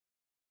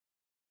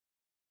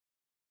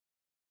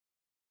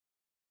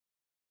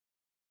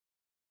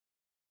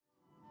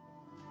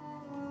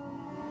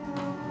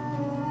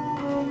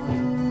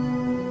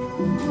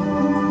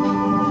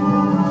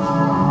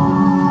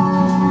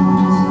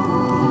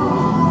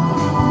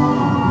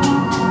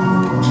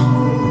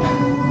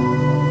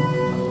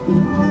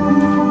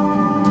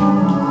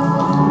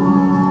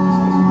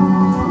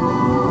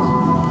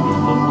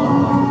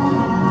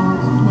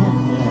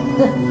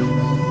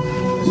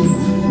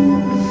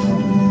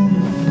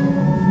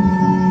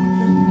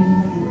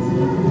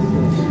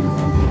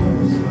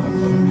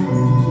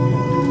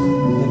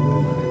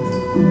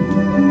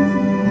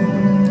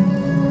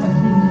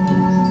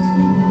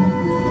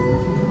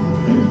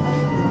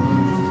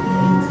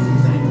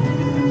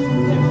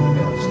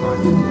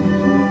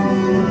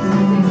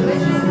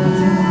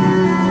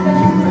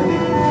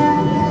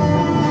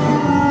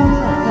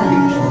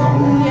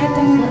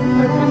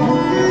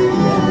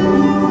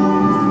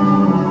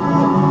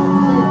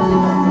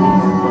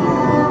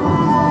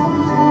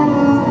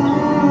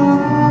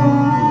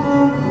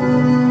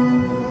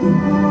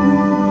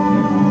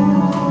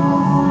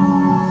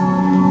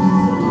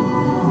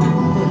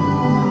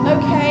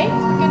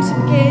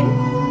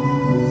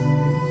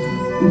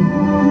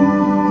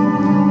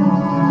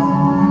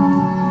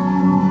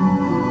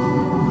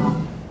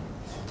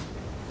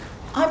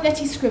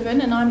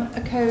Scriven and I'm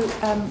a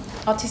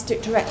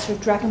co-artistic director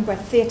of Dragon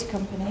Breath Theatre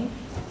Company.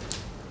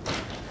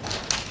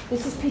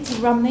 This is Peter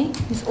Rumney,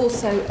 who's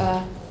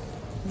also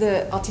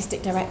the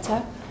artistic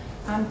director.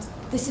 And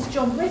this is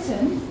John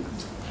Britton.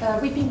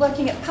 We've been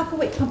working at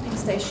Papplewick Pumping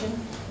Station,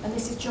 and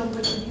this is John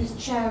Britton, who's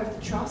chair of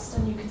the trust,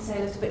 and you can say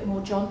a little bit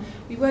more, John.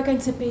 We were going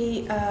to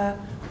be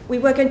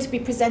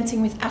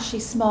presenting with Ashley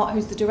Smart,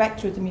 who's the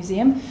director of the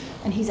museum,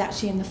 and he's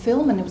actually in the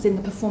film and was in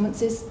the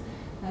performances,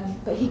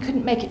 but he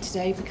couldn't make it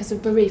today because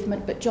of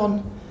bereavement, but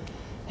John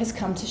has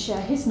come to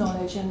share his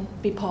knowledge and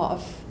be part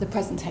of the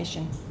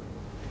presentation.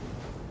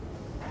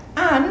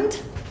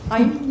 And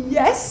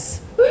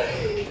yes,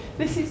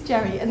 this is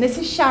Jerry and this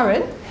is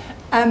Sharon,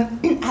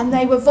 and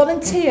they were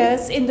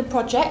volunteers in the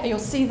project. You'll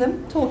see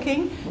them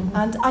talking,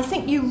 and I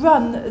think you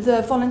run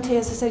the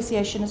Volunteers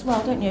Association as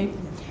well, don't you?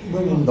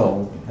 We're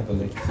involved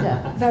heavily.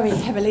 Yeah, very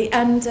heavily,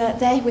 and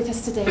they're with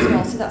us today as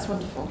well, so that's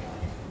wonderful.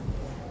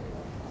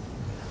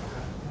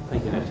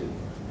 Thank you, Nettie.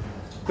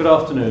 Good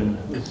afternoon.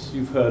 As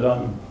you've heard,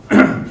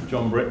 I'm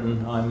John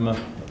Britton. I'm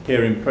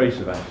here in place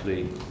of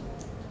Ashley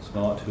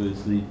Smart, who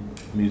is the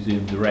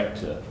museum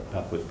director at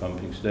Papplewick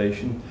Pumping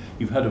Station.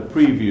 You've had a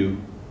preview,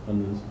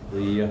 and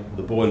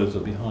the boilers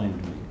are behind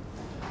me.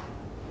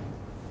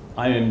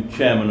 I am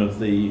chairman of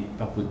the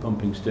Papplewick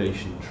Pumping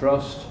Station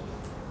Trust.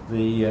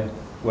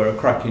 Where A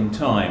Crack in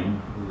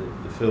Time,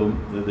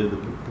 the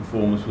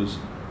performance was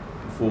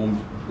performed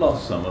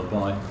last summer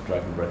by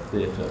Dragon Breath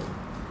Theatre.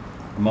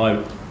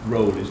 My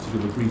role is to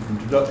give a brief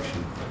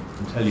introduction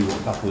and tell you what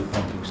Papplewick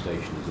Pumping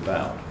Station is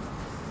about.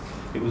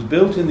 It was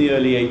built in the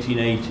early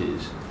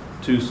 1880s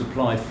to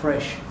supply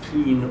fresh,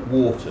 clean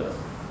water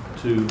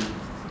to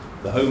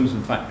the homes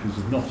and factories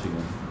of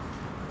Nottingham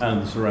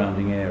and the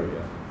surrounding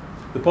area.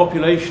 The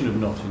population of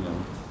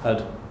Nottingham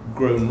had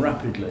grown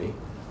rapidly,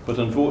 but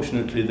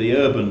unfortunately the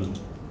urban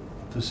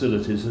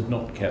facilities had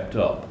not kept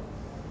up.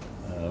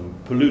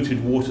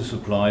 Polluted water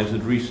supplies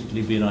had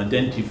recently been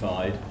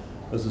identified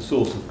as the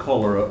source of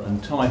cholera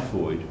and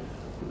typhoid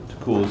that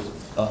caused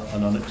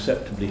an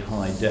unacceptably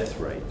high death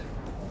rate.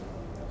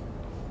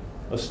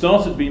 A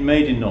start had been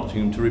made in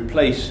Nottingham to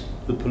replace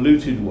the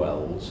polluted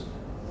wells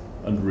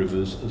and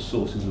rivers as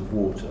sources of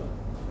water.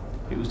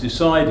 It was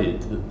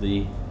decided that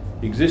the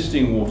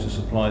existing water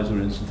supplies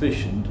were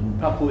insufficient, and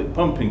Papplewick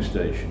Pumping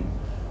Station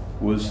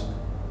it was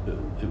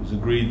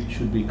agreed that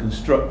should be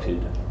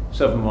constructed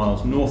 7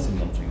 miles north of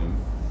Nottingham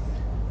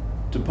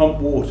to pump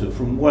water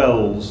from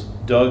wells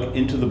dug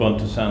into the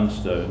Bunter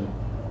sandstone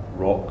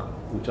rock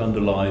which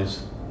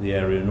underlies the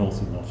area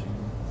north of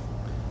Nottingham.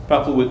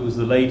 Papplewick was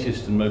the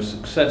latest and most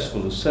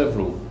successful of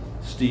several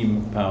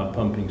steam-powered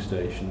pumping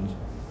stations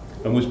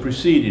and was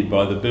preceded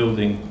by the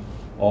building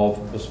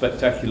of a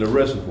spectacular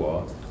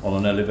reservoir on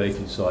an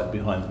elevated site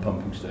behind the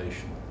pumping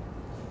station.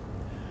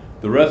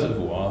 The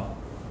reservoir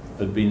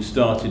had been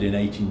started in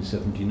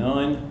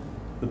 1879.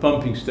 The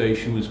pumping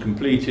station was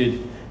completed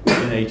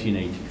in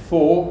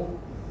 1884.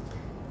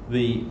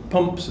 The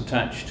pumps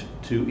attached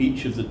to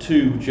each of the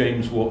 2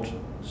 James Watt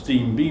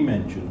steam beam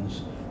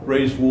engines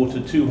raised water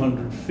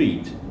 200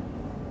 feet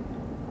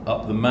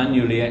up the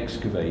manually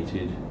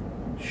excavated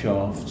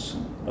shafts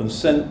and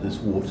sent this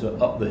water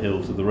up the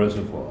hill to the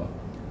reservoir.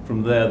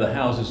 From there, the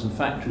houses and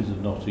factories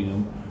of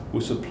Nottingham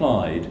were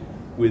supplied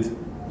with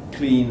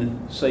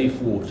clean, safe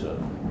water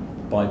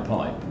by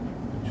pipe,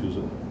 which was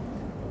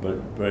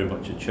very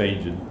much a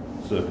change in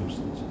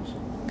circumstances.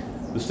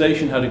 The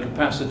station had a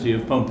capacity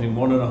of pumping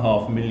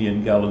 1.5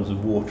 million gallons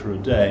of water a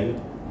day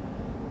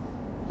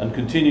and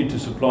continued to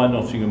supply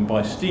Nottingham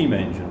by steam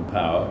engine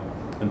power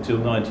until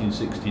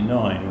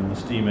 1969, when the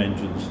steam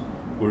engines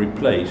were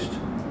replaced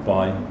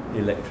by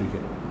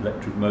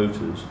electric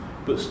motors,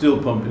 but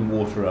still pumping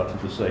water out of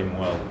the same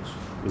wells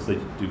as they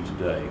do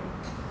today.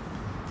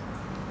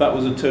 That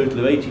was a total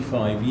of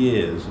 85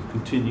 years of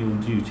continual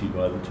duty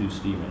by the 2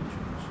 steam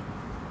engines.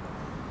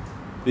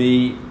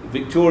 The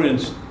Victorian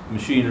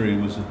machinery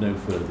was of no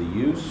further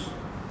use,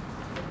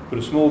 but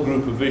a small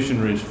group of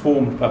visionaries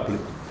formed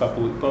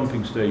Papplewick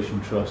Pumping Station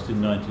Trust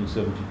in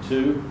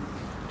 1972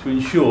 to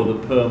ensure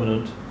the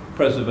permanent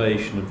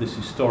preservation of this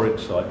historic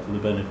site for the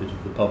benefit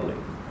of the public.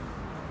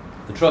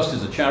 The trust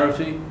is a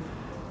charity,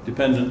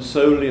 dependent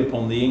solely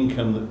upon the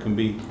income that can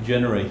be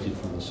generated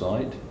from the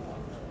site.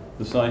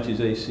 The site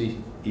is ACE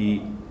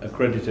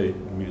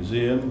accredited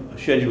museum, a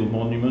scheduled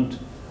monument,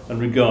 and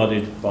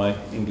regarded by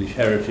English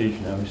Heritage,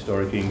 now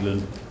Historic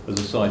England, as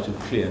a site of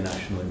clear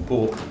national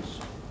importance.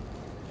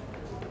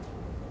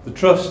 The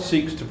Trust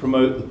seeks to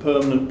promote the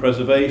permanent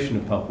preservation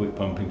of Papplewick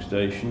Pumping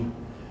Station,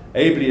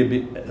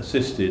 ably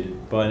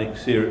assisted by an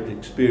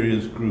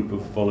experienced group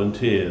of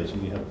volunteers,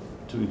 and we have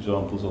 2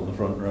 examples on the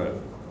front row.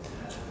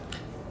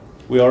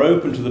 We are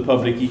open to the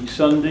public each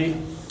Sunday,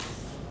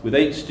 with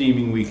 8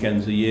 steaming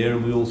weekends a year,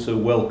 and we also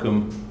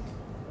welcome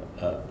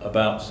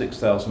about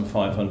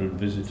 6,500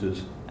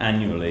 visitors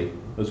annually,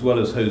 as well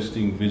as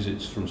hosting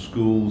visits from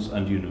schools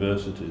and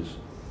universities.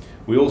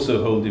 We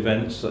also hold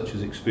events such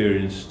as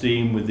Experience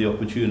Steam, with the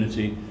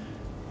opportunity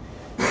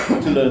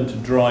to learn to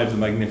drive the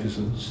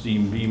magnificent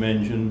steam beam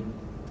engine,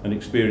 and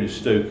experienced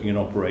stoking and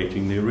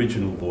operating the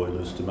original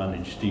boilers to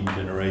manage steam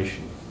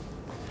generation.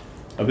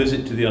 A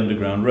visit to the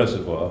underground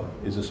reservoir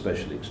is a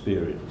special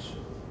experience.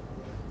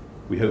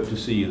 We hope to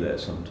see you there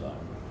sometime.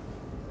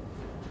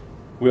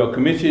 We are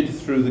committed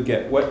through the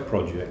Get Wet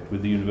project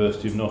with the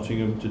University of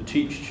Nottingham to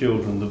teach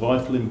children the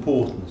vital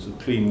importance of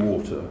clean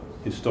water,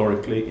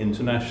 historically,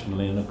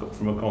 internationally, and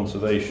from a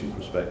conservation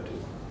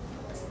perspective.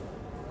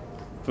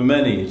 For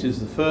many, it is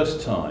the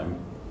first time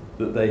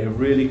that they have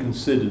really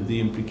considered the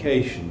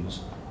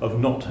implications of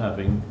not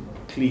having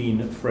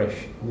clean,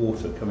 fresh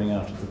water coming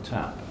out of the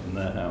tap in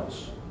their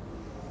house.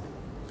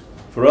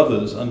 For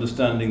others,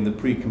 understanding the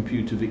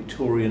pre-computer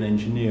Victorian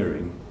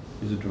engineering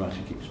is a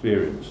dramatic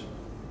experience.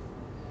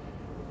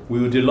 We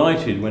were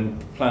delighted when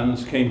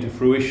plans came to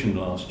fruition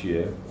last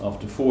year,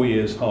 after 4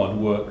 years' hard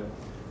work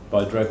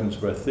by Dragon's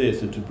Breath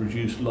Theatre, to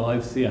produce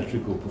live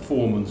theatrical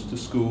performance to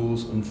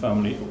schools and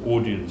family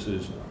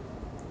audiences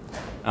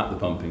at the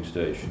pumping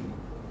station.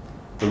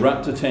 The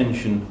rapt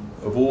attention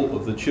of all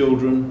of the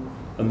children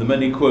and the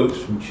many quotes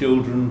from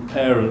children,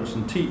 parents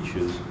and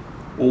teachers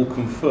all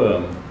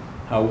confirm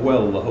how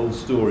well the whole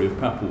story of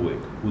Papplewick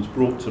was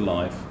brought to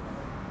life,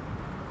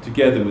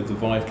 together with the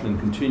vital and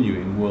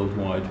continuing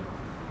worldwide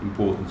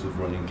importance of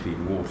running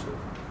clean water.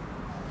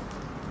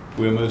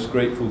 We are most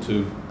grateful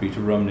to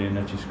Peter Rumney and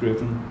Nettie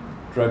Scriven.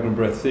 Dragon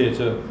Breath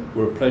Theatre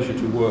were a pleasure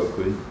to work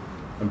with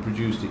and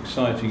produced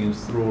exciting,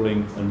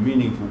 enthralling and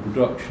meaningful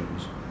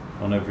productions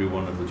on every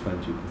one of the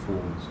 20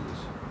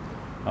 performances.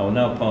 I will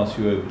now pass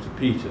you over to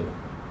Peter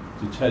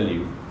to tell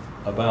you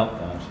about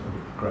that at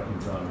a cracking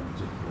time in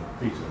particular.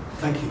 Peter.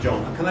 Thank you,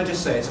 John. And can I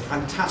just say, it's a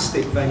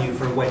fantastic venue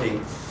for a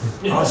wedding.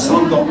 Our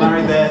son got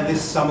married there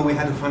this summer. We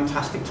had a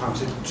fantastic time.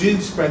 So do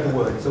spread the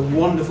word. It's a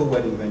wonderful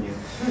wedding venue.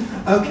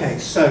 Okay,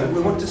 so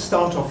we want to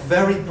start off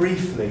very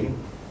briefly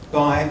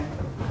by,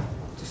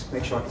 just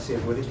make sure I can see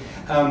everybody,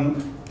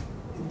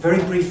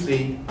 very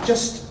briefly,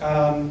 just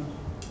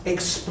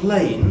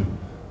explain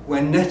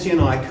where Nettie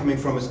and I, coming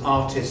from as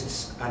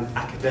artists and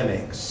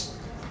academics,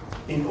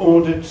 in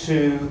order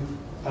to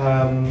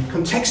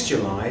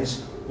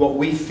contextualise what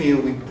we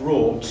feel we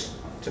brought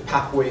to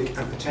Papplewick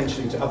and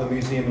potentially to other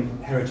museum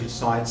and heritage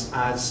sites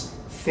as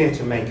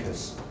theatre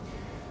makers.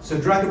 So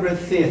Dragon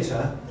Breath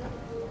Theatre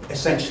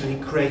essentially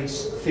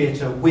creates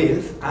theatre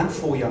with and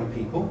for young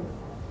people.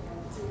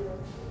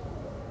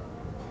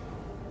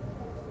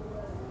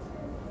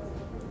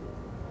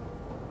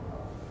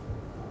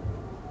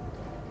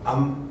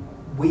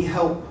 We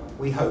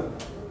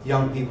hope,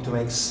 young people to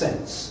make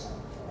sense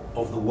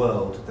of the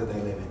world that they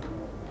live in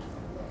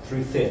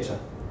through theatre.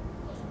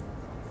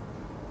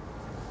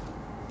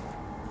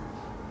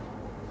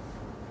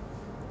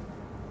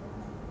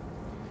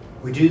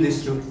 We do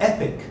this through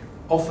epic,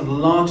 often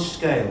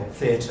large-scale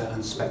theatre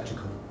and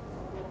spectacle.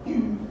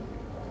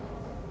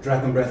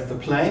 Dragon Breath the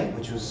play,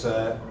 which was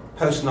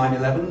post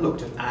 9/11,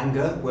 looked at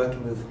anger,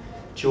 working with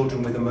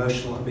children with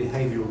emotional and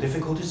behavioural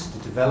difficulties to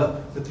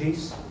develop the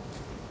piece.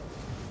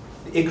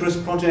 The Icarus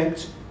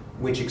project,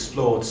 which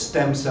explored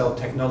stem cell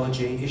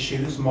technology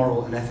issues,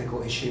 moral and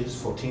ethical issues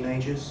for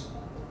teenagers.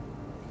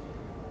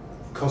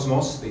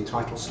 Cosmos, the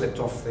title slipped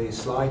off the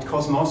slide,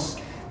 Cosmos,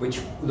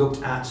 which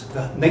looked at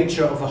the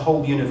nature of the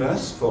whole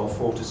universe for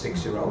 4 to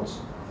 6-year-olds.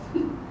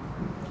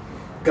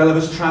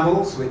 Gulliver's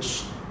Travels,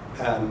 which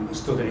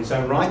stood in its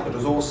own right, but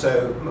was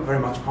also very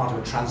much part of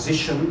a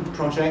transition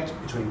project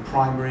between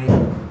primary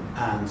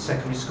and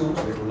secondary schools,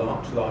 little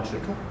large, large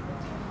little.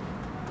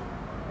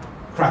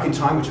 Cracking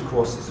Time, which of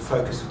course is the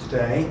focus of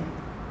today.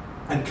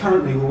 And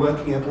currently we're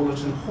working at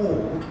Woollerton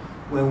Hall,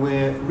 where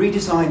we're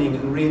redesigning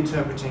and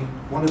reinterpreting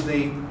one of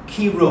the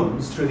key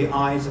rooms through the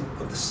eyes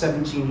of the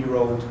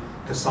 17-year-old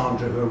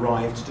Cassandra who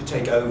arrived to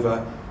take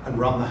over and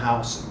run the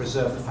house and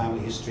preserve the family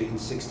history in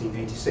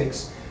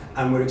 1686.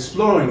 And we're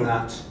exploring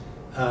that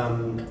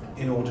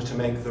in order to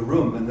make the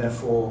room and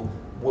therefore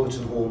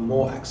Woollerton Hall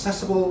more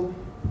accessible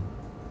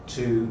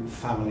to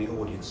family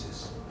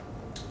audiences.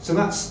 So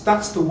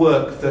that's the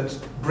work that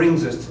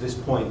brings us to this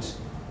point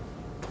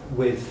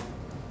with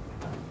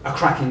A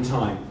Cracking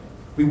Time.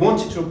 We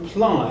wanted to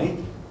apply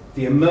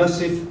the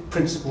immersive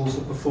principles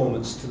of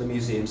performance to the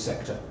museum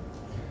sector.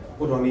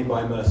 What do I mean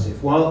by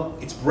immersive? Well,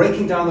 it's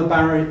breaking down the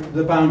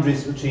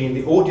boundaries between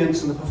the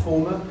audience and the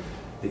performer,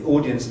 the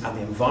audience and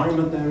the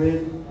environment they're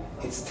in.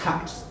 It's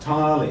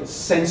tactile, it's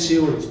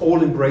sensual, it's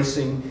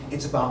all-embracing,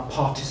 it's about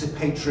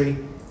participatory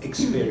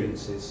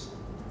experiences.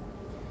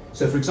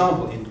 So for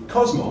example, in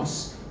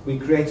Cosmos, we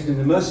created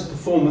an immersive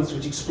performance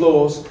which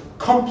explores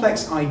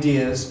complex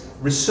ideas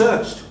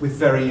researched with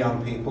very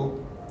young people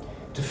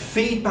to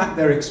feed back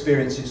their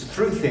experiences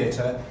through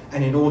theatre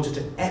and in order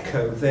to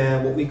echo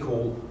their, what we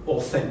call,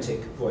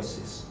 authentic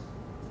voices.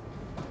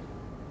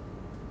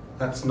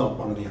 That's not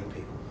one of the young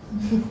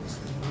people.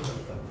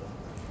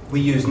 We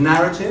use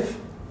narrative,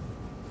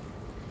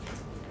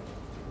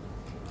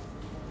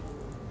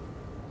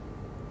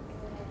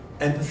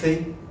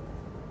 empathy,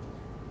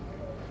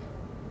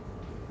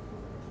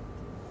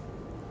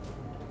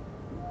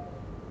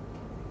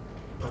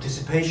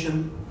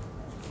 participation,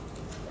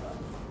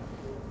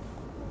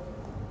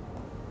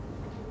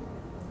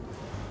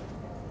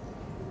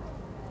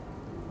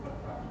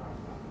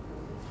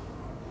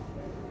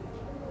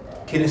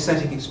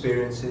 kinesthetic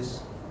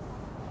experiences,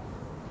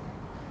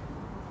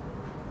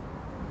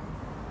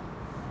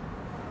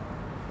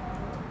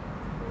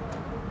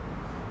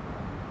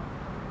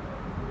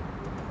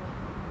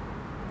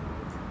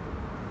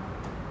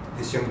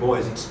 this young boy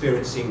is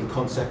experiencing the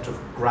concept of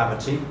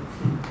gravity,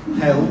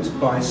 held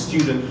by a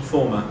student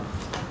performer.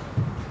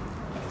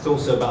 It's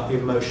also about the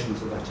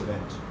emotions of that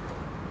event,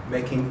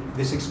 making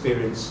this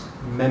experience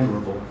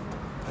memorable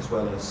as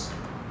well as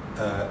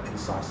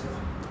incisive.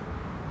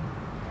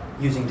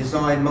 Using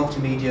design,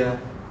 multimedia,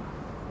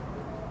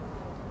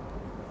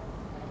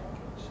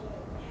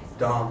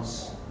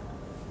 dance,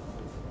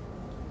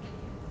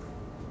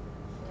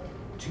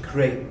 to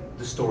create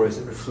the stories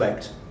that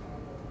reflect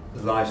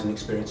the lives and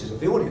experiences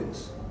of the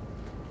audience.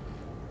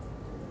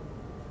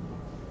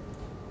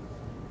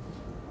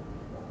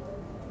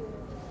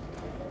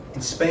 In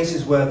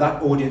spaces where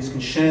that audience can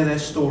share their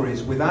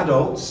stories with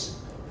adults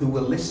who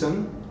will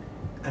listen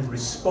and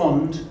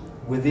respond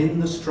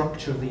within the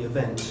structure of the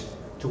event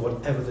to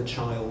whatever the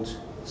child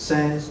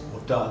says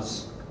or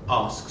does,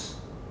 asks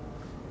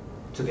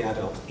to the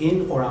adult,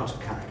 in or out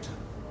of character.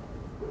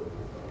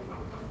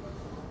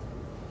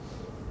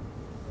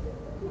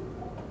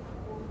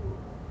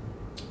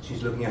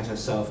 She's looking at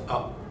herself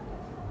up,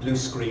 blue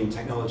screen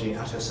technology,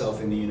 at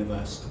herself in the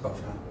universe above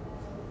her.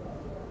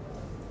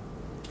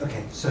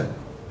 Okay, so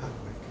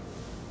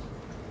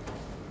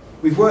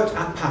we've worked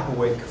at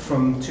Papplewick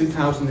from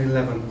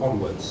 2011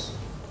 onwards.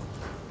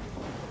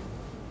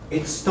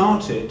 It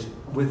started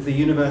with the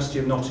University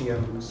of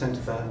Nottingham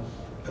Centre for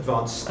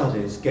Advanced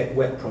Studies Get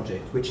Wet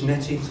project, which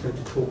Nettie is going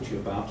to talk to you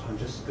about. I'm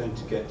just going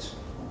to get, do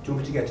you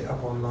want me to get it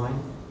up online?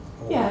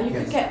 Or, yeah, you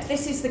yes. could get,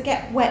 this is the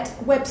Get Wet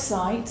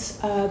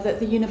website that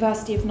the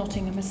University of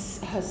Nottingham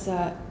has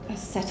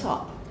set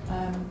up.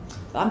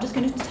 But I'm just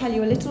going to tell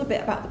you a little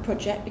bit about the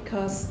project,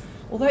 because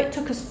although it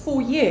took us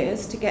 4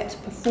 years to get to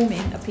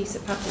performing a piece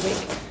at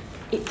Papplewick,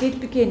 it did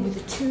begin with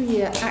a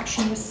 2-year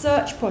action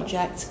research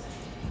project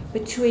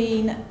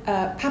between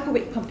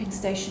Papplewick Pumping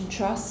Station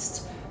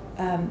Trust,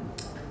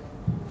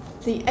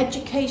 the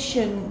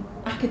education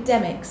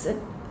academics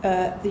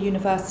at the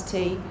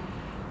university,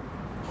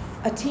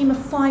 a team of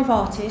 5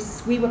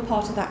 artists, we were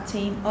part of that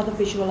team, other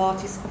visual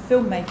artists, a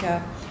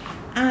filmmaker,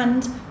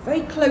 and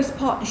very close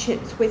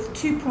partnerships with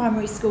 2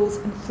 primary schools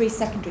and 3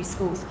 secondary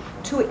schools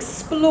to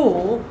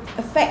explore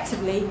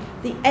effectively.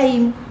 The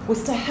aim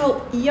was to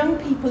help young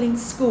people in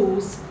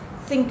schools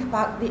think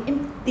about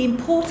the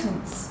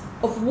importance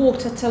of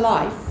water to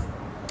life,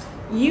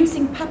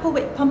 using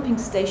Papplewick Pumping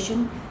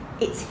Station,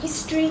 its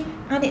history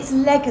and its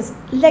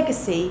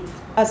legacy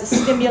as a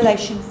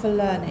stimulation for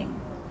learning.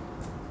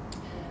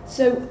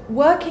 So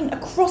working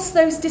across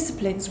those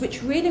disciplines,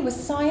 which really was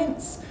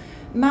science,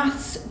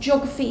 maths,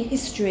 geography,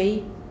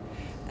 history,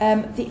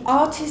 the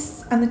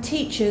artists and the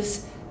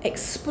teachers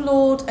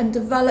explored and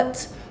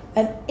developed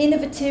an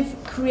innovative,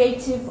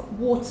 creative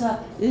water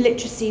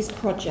literacies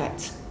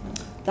project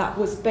that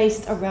was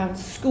based around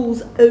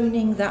schools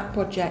owning that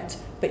project,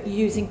 but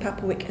using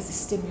Papplewick as a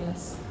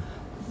stimulus.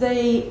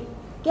 The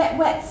Get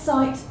Wet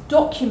site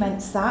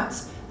documents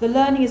that. The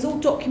learning is all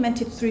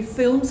documented through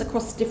films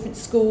across different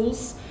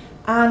schools,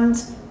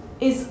 and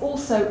is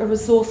also a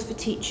resource for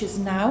teachers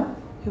now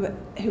who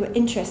are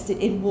interested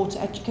in water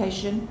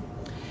education.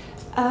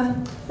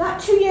 That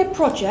 2-year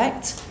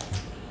project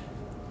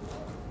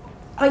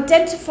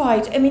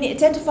identified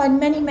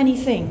many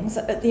things,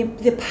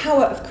 the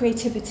power of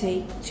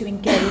creativity to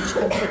engage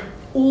and for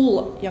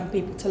all young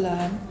people to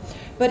learn,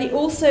 but it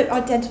also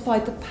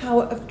identified the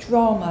power of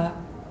drama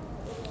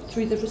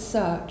through the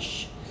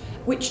research,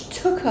 which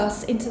took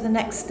us into the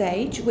next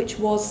stage, which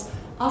was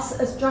us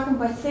as Dragon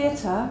Boy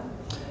Theatre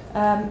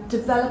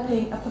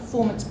developing a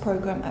performance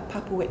programme at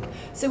Papplewick.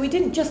 So we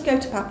didn't just go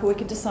to Papplewick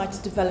and decide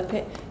to develop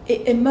it.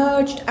 It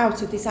emerged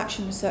out of this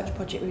action research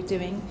project we were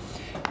doing.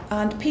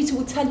 And Peter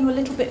will tell you a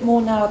little bit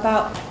more now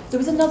about, there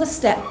was another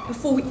step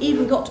before we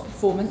even got to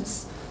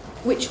performance,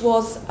 which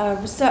was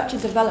research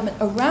and development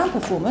around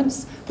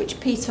performance, which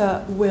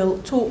Peter will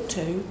talk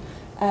to.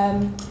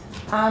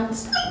 And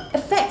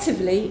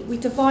effectively, we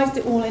devised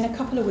it all in a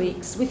couple of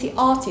weeks with the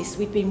artists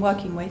we'd been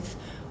working with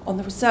on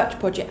the research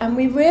project, and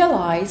we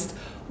realised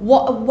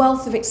what a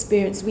wealth of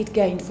experience we'd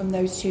gained from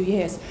those 2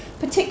 years,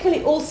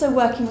 particularly also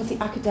working with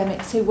the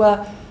academics who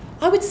were,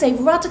 I would say,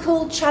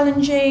 radical,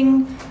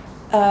 challenging,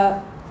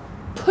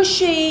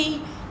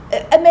 pushy,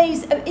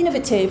 amazing,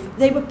 innovative.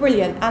 They were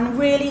brilliant, and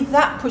really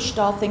that pushed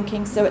our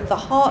thinking. So at the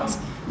heart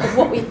of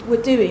what we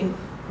were doing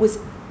was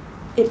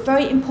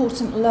very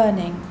important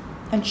learning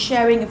and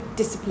sharing of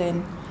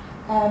discipline.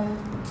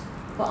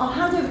 But I'll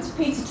hand over to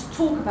Peter to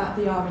talk about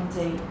the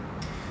R&D.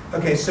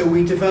 Okay, so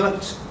we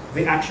developed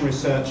the action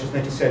research, as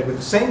Nettie said, with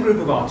the same group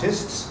of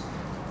artists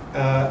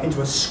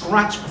into a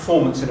scratch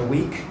performance in a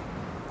week,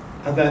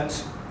 and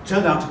that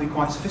turned out to be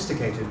quite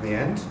sophisticated in the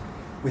end,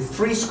 with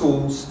 3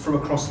 schools from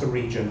across the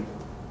region.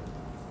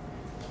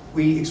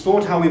 We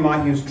explored how we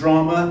might use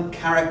drama,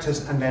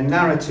 characters and their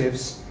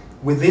narratives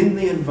within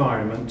the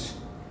environment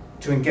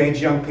to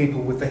engage young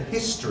people with the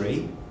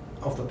history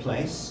of the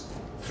place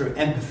through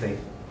empathy.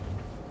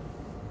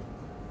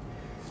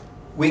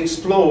 We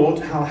explored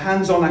how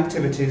hands-on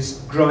activities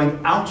growing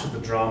out of the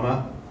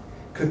drama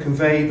could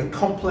convey the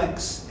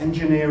complex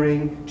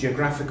engineering,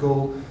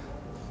 geographical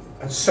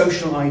and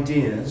social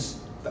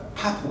ideas that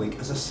Papplewick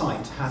as a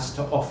site has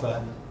to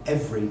offer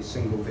every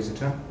single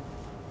visitor.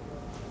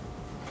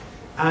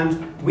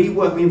 And we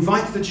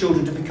invited the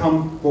children to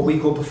become what we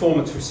call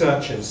performance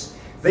researchers.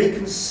 They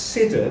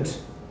considered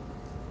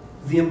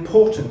the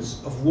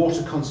importance of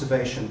water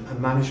conservation and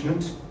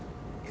management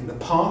in the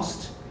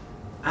past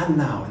and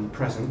now in the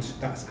present.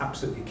 That's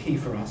absolutely key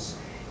for us,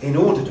 in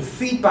order to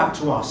feed back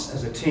to us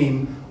as a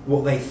team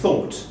what they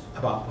thought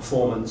about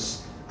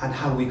performance and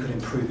how we could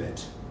improve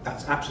it.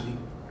 That's absolutely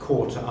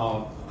core to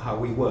how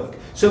we work.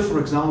 So for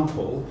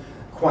example,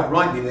 quite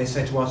rightly they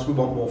said to us, we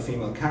want more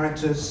female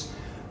characters.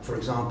 For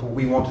example,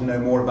 we want to know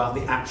more about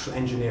the actual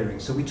engineering.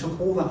 So we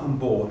took all that on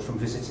board from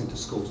visits into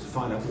schools to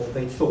find out what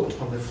they thought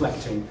on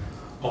reflecting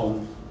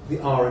on the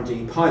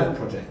R&D pilot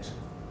project.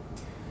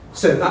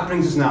 So that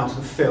brings us now to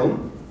the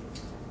film.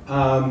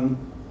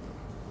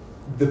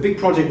 The big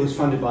project was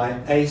funded by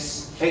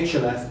ACE,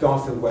 HLF,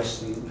 Garfield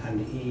Weston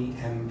and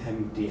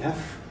EMMDF,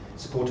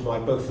 supported by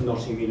both the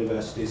Nottingham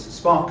University's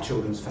Spark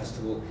Children's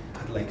Festival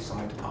and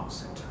Lakeside Arts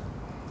Centre.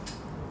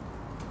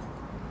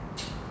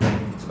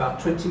 It's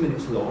about 20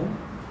 minutes long,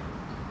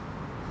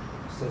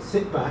 so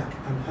sit back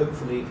and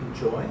hopefully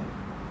enjoy.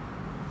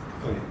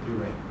 Oh yeah,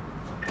 Blu-ray.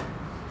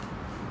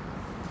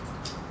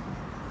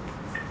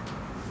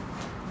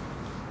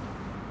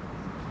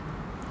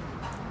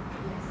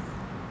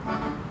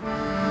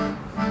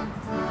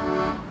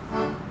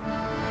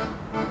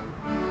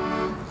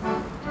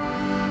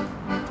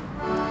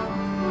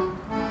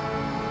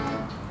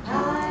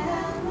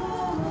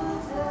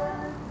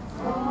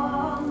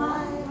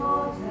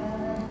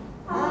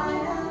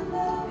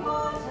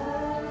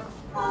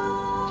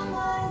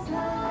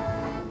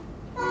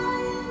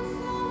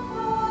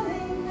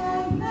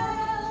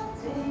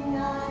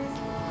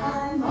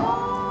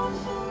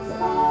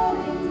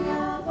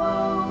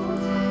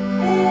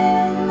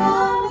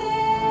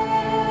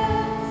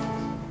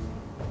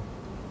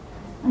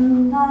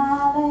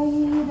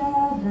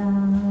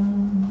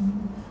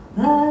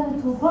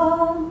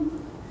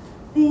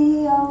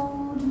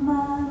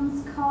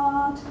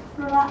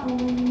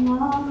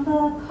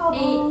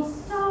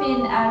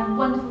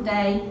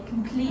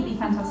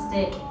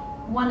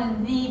 One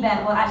of the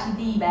best, well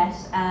actually the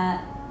best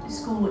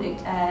school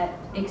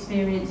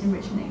experience,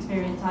 enrichment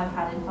experience I've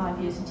had in 5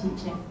 years of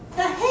teaching.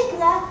 The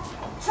higgler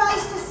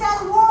tries to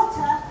sell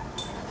water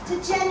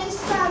to Jenny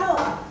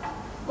Sparrow.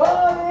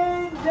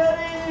 Morning,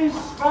 Jenny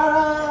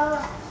Sparrow!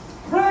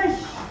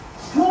 Fresh,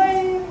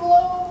 clean,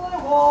 lovely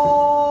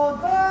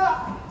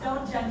water!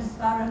 Don't Jenny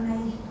Sparrow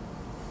me.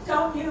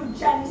 Don't you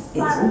Jenny It's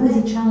Sparrow always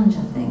a me. challenge,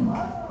 I think,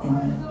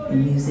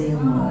 in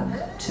museum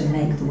work, to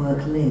make the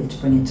work live, to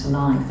bring it to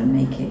life and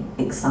make it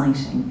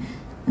exciting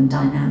and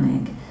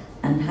dynamic,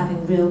 and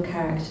having real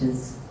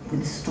characters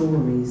with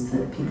stories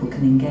that people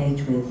can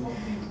engage with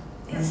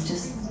is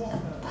just a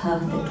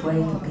perfect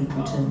way for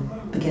people to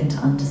begin to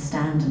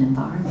understand an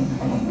environment,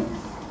 I think.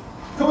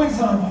 Come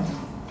inside, my dear.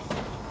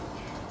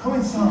 Come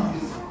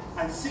inside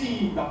and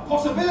see the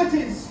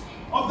possibilities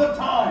of the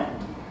time.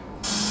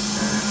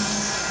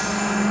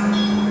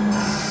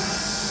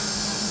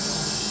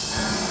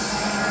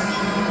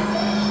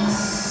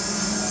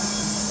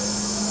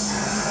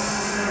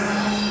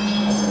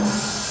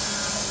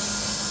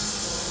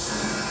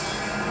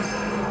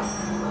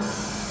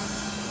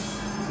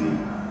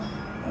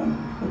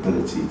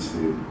 Ability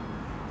to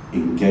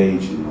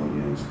engage an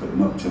audience, but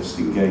not just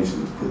engage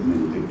them, to put them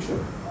in the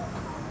picture.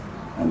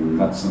 And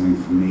that's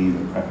something for me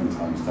that Prepping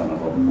Time's done a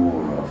lot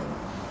more of.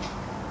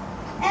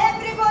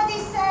 Everybody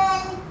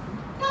say,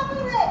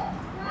 Papplewick!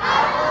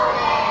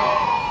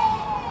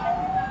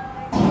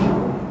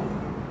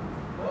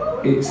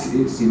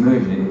 It's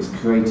emerging, it's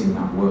creating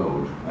that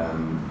world.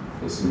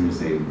 As soon as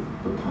they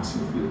were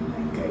passing through and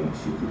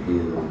engaged, you could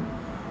hear them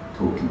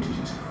talking to each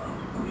other.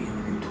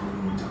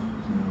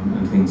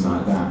 And things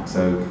like that.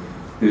 So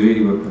they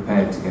really were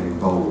prepared to get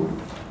involved.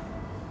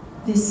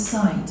 This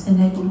site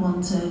enabled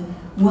one to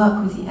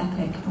work with the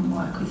epic and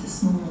work with the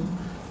small.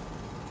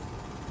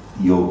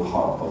 You're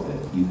part of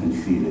it. You can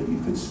feel it, you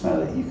can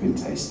smell it, you can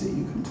taste it,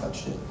 you can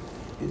touch it.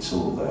 It's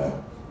all there.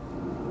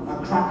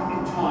 A crack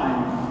in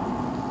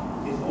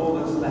time is all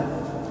that's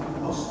left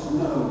for us to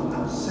know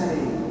and say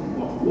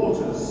what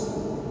water's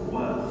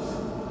worth.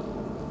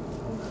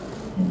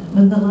 Yeah.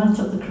 When they light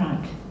up the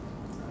crack,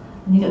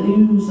 and you get the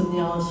oohs and the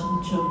ahs from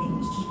the children,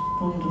 it's just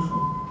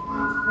wonderful.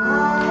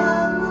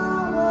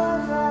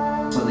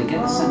 So they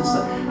get the sense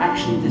that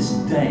actually this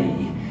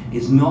day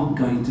is not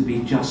going to be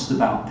just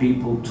about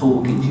people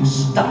talking to you,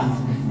 stuff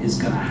is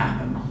going to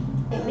happen.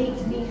 It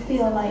makes me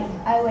feel like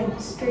I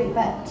went straight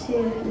back to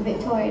the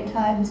Victorian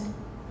times.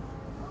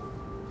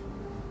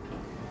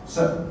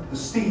 So the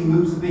steam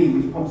moves the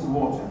beam which pumps the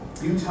water.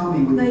 You tell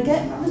me. They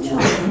get the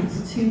child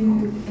to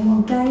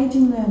engage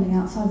in learning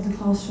outside of the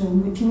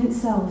classroom, which in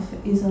itself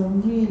is a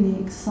really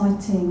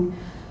exciting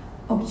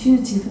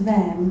opportunity for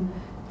them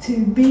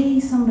to be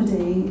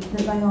somebody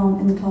that they aren't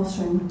in the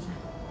classroom.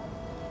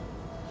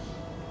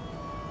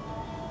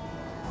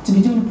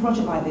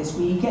 project like this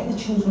where you get the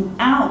children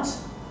out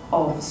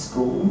of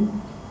school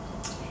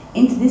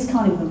into this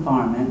kind of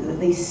environment, that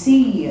they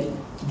see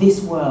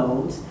this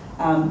world,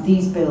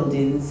 these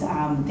buildings,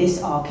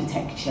 this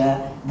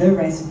architecture, the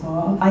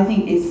reservoir, I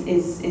think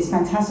is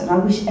fantastic.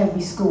 And I wish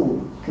every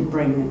school could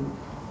bring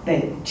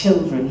their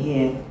children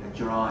here. Let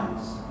your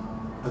eyes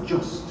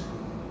adjust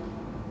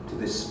to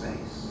this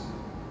space.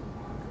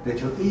 Let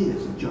your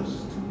ears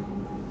adjust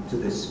to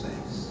this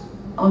space.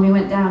 When we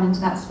went down into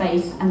that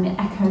space, and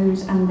the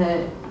echoes and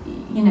the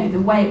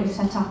way it was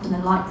set up and the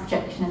light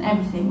projection and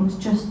everything was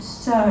just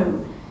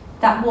so,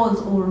 that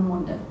was awe and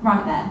wonder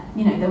right there.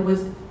 There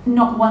was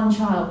not one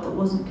child that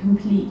wasn't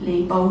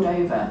completely bowled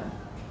over.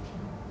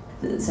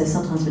 So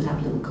sometimes we'd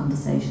have little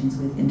conversations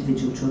with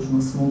individual children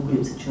or small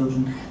groups of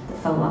children that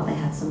felt like they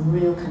had some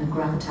real kind of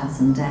gravitas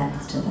and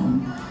depth to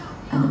them,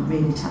 and it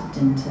really tapped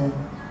into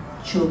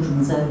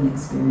children's own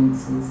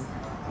experiences.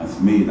 And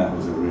for me that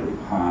was a really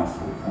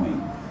powerful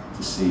point,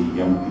 to see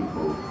young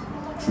people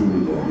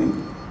truly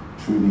learning,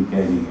 truly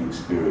gaining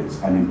experience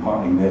and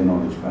imparting their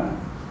knowledge back.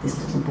 This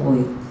little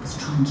boy was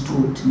trying to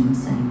talk to me and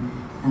saying,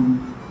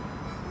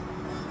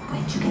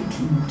 where do you get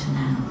clean water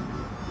now?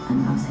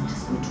 And I was saying,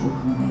 just we'll talk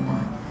on the way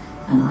back.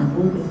 And I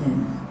walked with him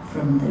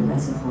from the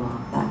reservoir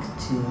back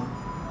to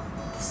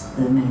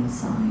the main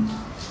side.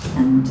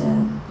 And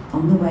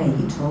on the way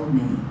he told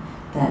me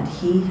that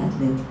he had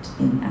lived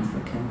in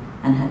Africa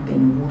and had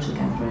been a water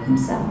gatherer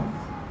himself.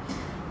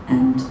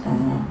 And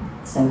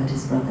so had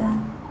his brother.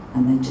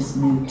 And they just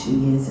moved 2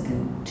 years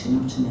ago to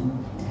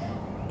Nottingham.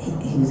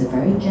 He was a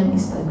very gently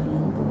spoken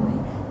little boy.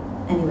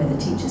 Anyway, the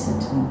teacher said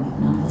to me,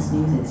 none of us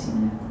knew this,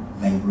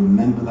 They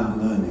remember that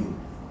learning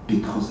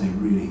because they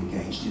really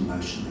engaged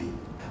emotionally.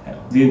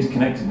 The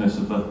interconnectedness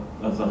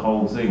of the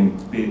whole thing,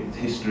 be it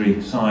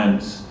history,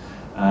 science,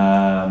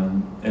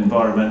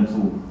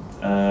 environmental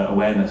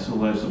awareness, all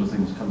those sort of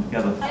things come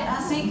together.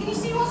 Can you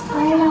see what's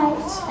going on? I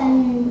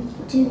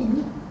liked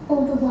doing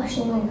all the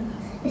washing up,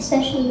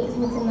 especially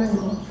with the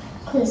mummy,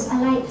 because I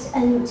liked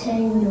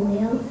turning the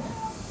wheel.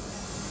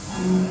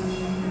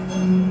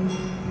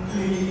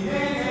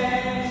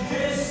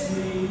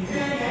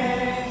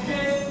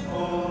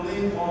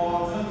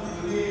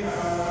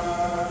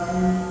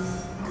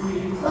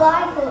 Well,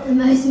 I thought the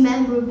most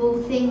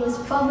memorable thing was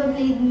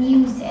probably the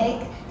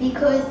music,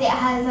 because it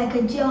has like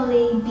a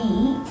jolly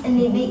beat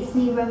and it makes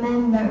me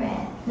remember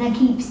it. And I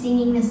keep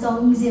singing the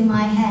songs in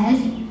my head.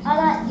 I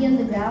like the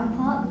underground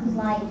part because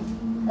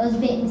it was a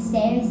bit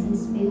mysterious and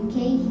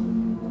spooky.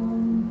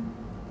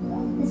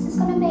 This is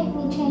going to make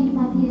me change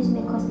my views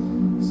because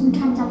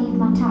sometimes I leave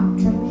my tap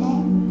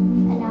dripping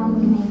and now I'm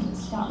going to make it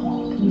stop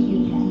like a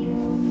computer.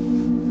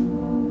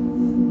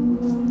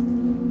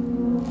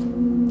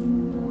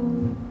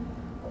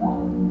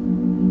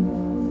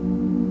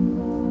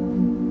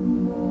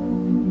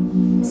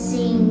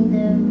 Seeing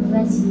the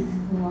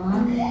reservoir,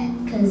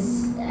 because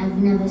I've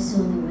never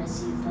seen a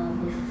reservoir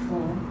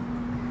before,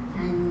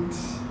 and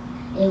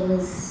it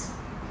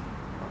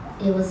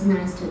was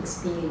nice to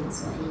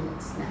experience what it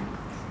looks like.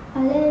 I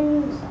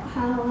learned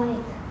how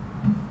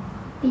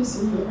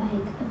busy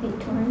a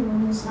Victorian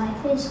woman's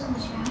life is,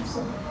 because you have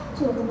to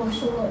do all the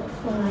washing up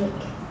for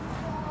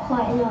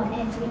quite a lot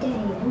every day,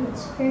 and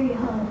it's very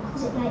hard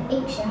because it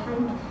aches your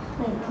hand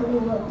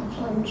pulling up the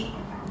plunge.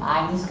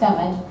 I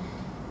discovered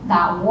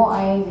that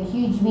water is a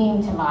huge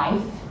meaning to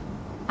life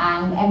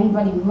and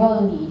everybody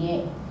will need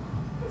it.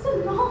 It's a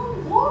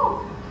long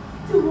walk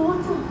to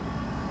water.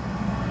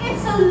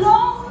 It's a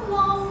long,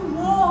 long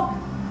walk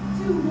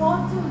to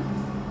water.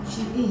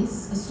 She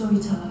is a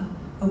storyteller,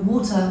 a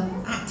water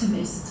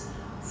activist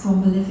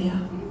from Bolivia.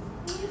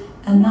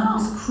 And that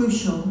was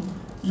crucial,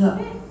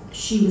 that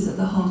she was at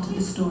the heart of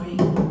the story,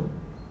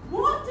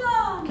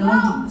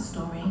 guiding the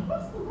story,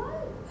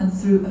 and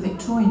through a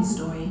Victorian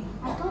story,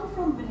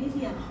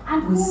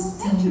 was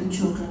telling the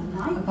children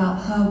about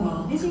her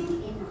world,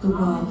 the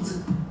world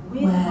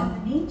where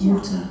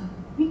water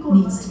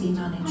needs to be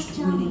managed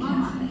really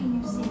carefully.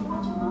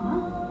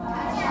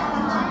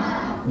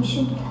 We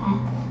should care,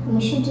 and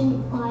we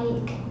shouldn't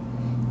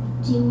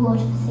do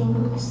water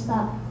things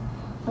that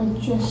are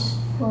just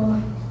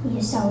for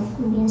yourself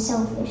and being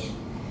selfish.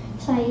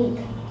 So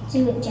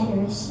do it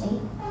generously.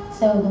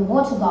 So the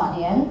water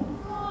guardian,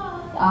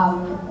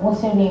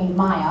 also named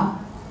Maya,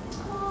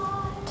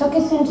 took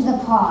us into the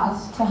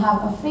past to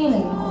have a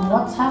feeling of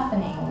what's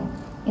happening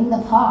in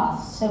the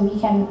past so we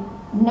can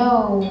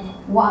know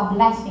what a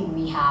blessing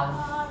we have,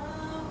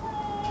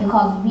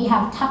 because we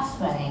have tap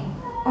swimming.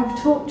 I've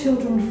taught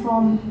children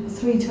from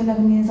 3 to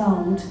 11 years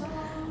old,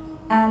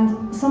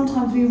 and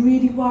sometimes we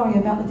really worry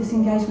about the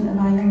disengagement of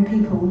our young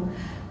people,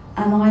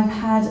 and I've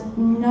had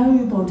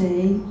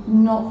nobody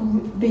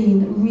not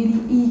been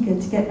really eager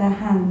to get their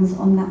hands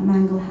on that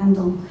mangle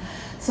handle.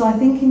 So I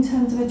think in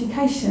terms of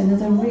education,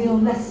 there's a real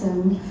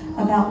lesson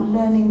about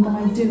learning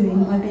by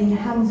doing, by being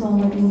hands-on,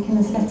 by being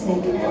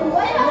kinesthetic.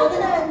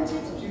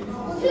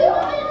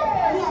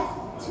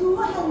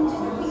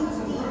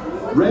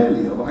 250.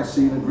 Rarely have I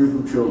seen a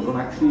group of children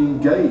actually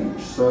engage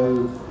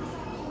so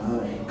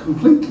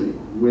completely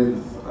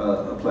with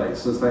a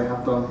place as they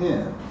have done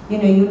here. You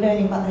know, you're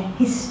learning about the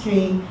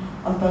history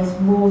of both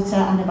water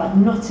and about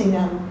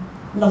Nottingham,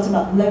 a lot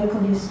about local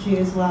history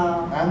as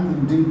well.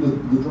 And indeed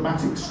the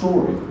dramatic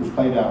story that was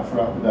played out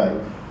throughout the day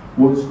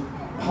was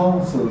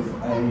part of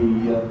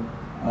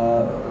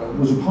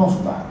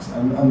that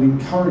and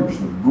encouraged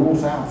them,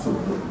 brought out of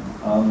them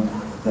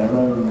their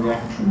own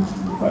reactions to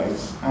the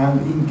place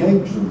and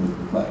engaged them with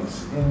the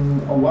place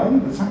in a way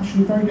that's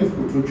actually very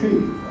difficult to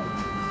achieve.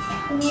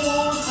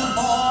 Water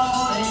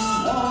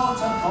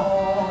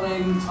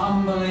falling,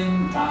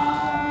 tumbling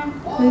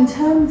down. But in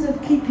terms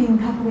of keeping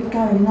Papplewick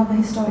going in other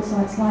historic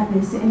sites like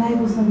this, it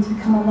enables them to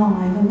become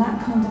alive, and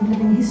that kind of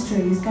living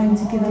history is going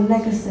to give a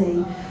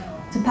legacy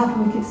to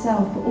Papplewick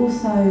itself, but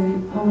also,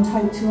 I would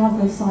hope, to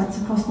other sites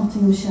across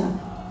Nottinghamshire.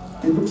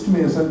 It looks to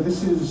me as though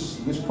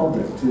this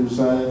project is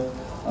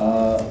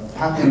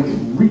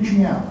Papplewick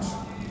reaching out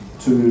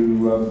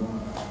to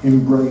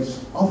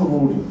embrace other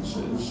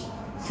audiences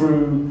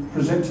through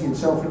presenting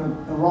itself in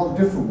a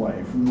rather different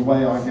way from the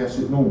way I guess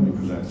it normally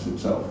presents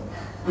itself.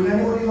 Would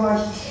anybody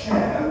like to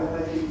share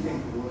what they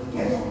think?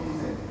 Yes, what do you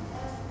think?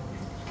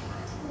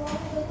 One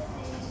good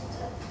thing is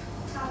to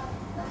have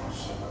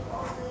friendship with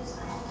others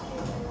and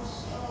humans,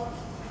 so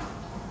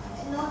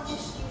not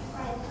just your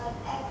friends, like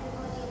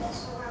everybody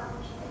that's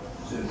around you.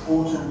 It's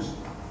important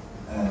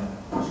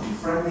to be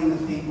friendly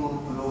with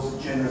people, but also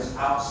generous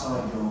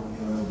outside your own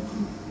group of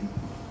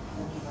people.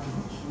 Thank you very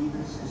much. Were you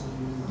going to say something?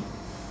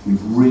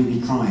 We've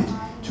really tried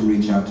to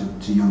reach out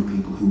to young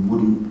people who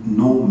wouldn't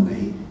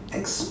normally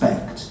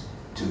expect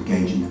to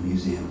engage in a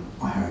museum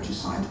or heritage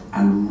site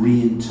and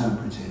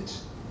reinterpret it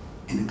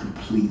in a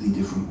completely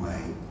different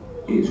way.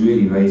 It's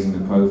really raising the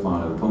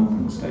profile of a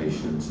pumping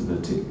station so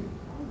that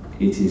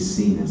it is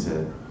seen as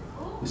an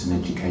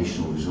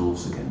educational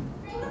resource again.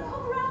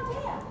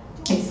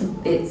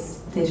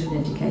 It's theatre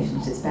and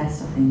education at its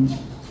best, I think.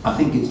 I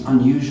think it's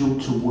unusual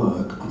to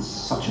work on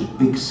such a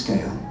big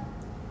scale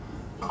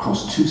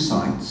across 2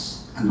 sites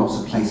and lots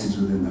of places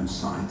within those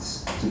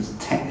sites. So it's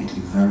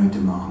technically very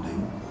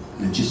demanding,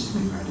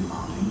 logistically very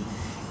demanding.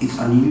 It's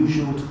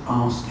unusual to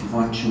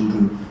invite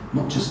children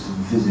not just to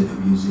visit a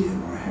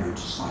museum or a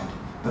heritage site,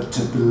 but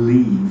to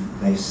believe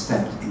they've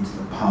stepped into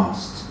the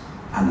past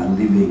and are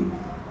living,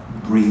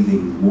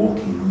 breathing,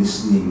 walking,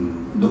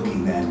 listening,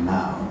 looking there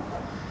now.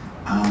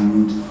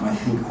 And I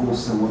think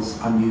also what's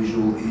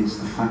unusual is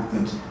the fact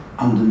that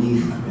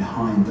underneath and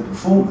behind the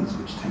performance,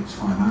 which takes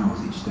 5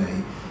 hours each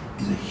day,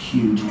 is a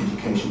huge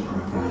education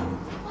program.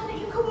 Why don't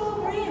you come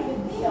over here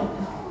with me?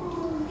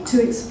 To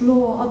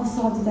explore other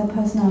sides of their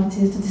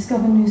personalities, to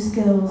discover new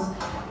skills,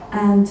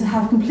 and to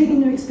have completely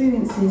new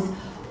experiences,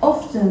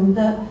 often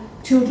that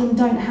children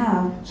don't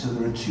have. So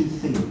there are 2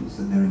 themes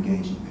that they're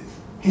engaging with: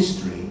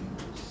 history,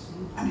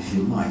 and if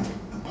you like,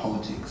 the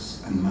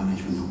politics and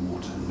management of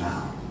water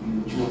now.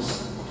 You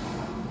just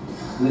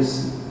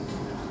listen.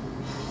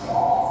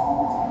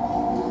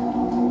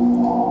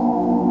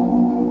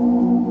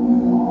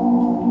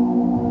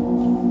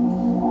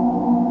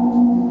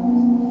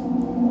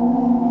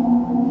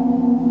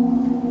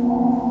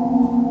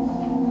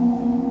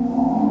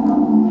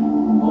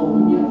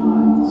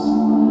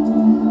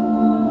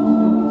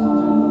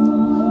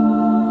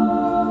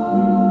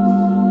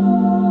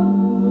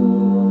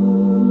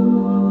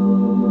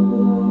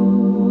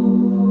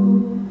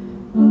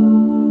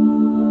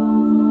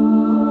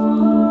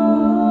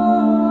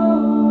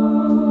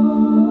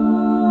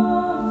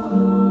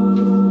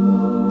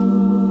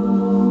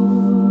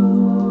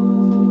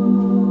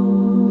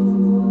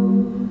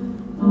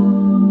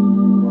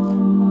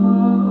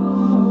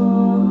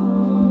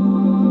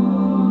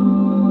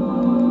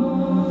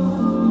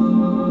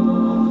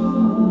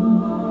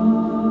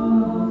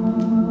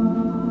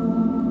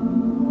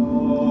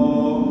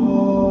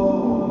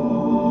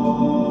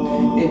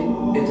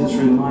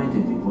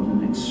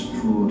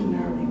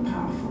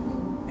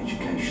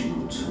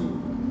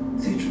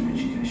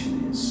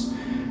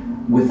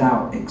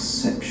 Without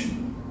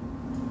exception,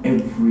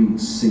 every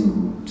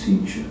single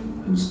teacher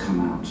who's come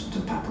out to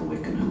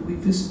Papplewick and who we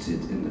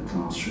visited in the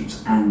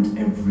classrooms, and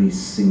every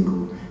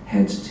single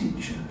head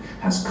teacher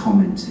has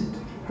commented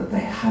that they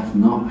have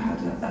not had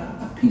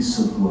a piece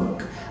of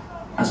work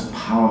as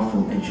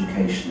powerful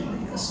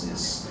educationally as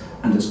this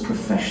and as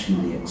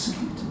professionally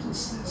executed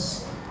as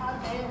this.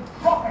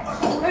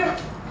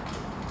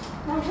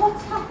 Now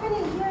what's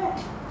happening here?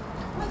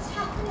 What's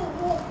happening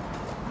here?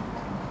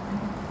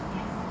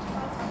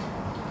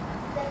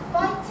 They're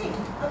fighting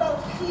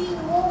about clean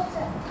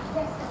water.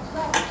 Yes, that's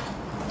right.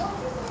 What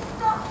is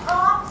Mr.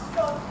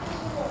 Armstrong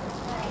feeling?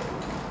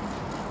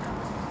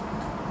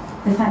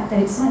 The fact that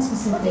it's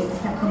site-specific, the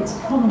fact that it's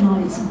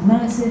promenade, it's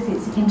immersive,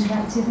 it's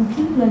interactive, and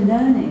people are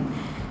learning.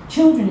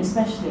 Children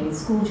especially,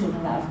 school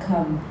children that have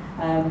come,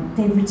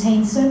 they've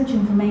retained so much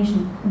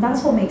information, and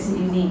that's what makes it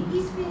unique.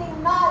 He's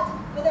feeling mad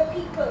for the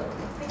people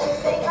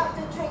because they have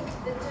to drink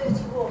the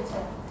dirty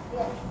water.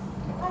 Yes.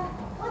 And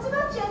what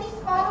about Jenny's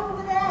fire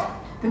over there?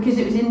 Because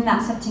it was in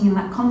that setting, in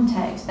that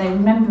context, they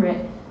remember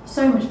it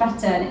so much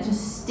better and it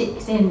just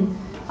sticks in.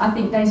 I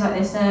think days like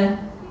this are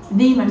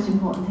the most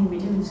important thing we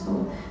do in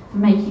school for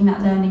making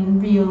that learning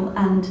real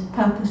and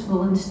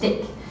purposeful and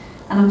stick.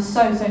 And I'm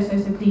so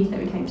pleased that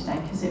we came today,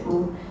 because it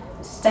will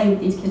stay with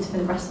these kids for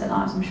the rest of their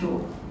lives, I'm sure.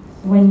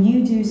 When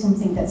you do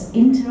something that's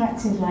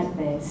interactive like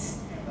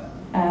this,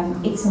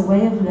 it's a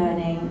way of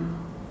learning,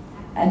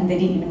 and they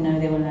didn't even know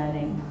they were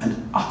learning.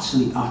 And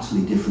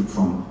utterly different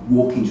from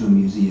walking to a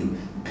museum,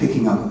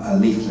 picking up a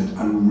leaflet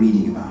and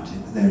reading about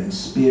it. They're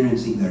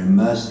experiencing, they're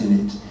immersed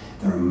in it,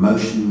 their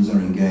emotions are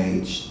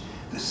engaged,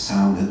 the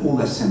sound, all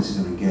their senses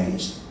are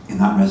engaged in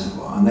that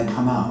reservoir, and they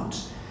come out.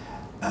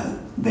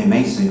 They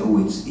may say,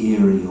 oh, it's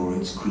eerie, or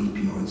it's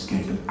creepy, or it's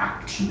scary, but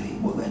actually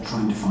what they're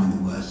trying to find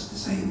the words to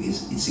say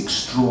is it's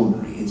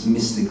extraordinary, it's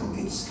mystical,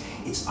 it's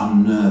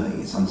unnerving,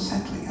 it's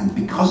unsettling, and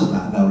because of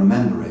that they'll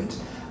remember it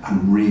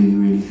and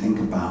really think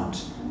about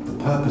the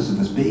purpose of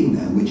us being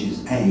there, which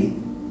is A,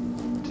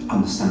 to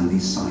understand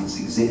these sites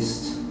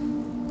exist,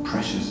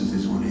 precious as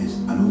this one is,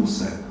 and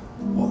also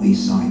what these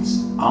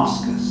sites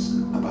ask us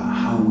about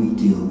how we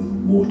deal with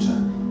water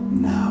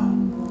now.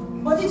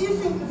 What did you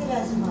think of the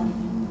reservoir?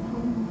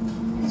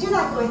 Did you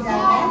like going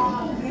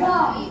down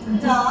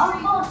there?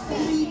 Dark,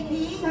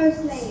 creepy,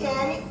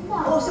 scary.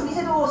 Awesome, you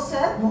said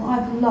awesome. What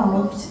I've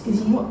loved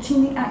is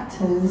watching the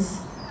actors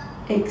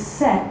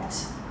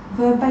accept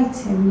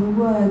verbatim the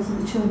words that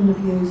the children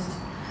have used,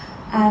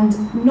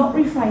 and not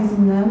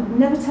rephrasing them,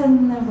 never telling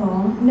them they're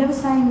wrong, never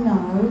saying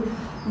no,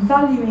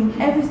 valuing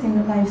everything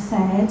that they've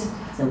said.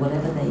 So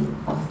whatever they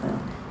offer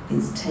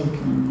is taken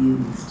and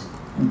used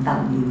and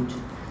valued,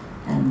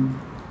 and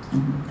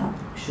that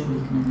surely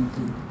can only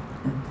be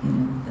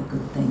a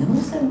good thing, and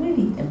also a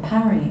really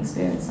empowering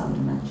experience, I would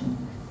imagine.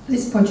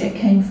 This project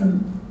came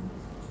from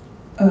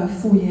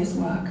 4 years'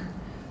 work,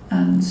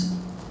 and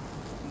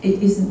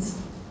it isn't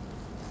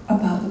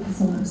about the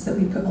performance that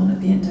we put on at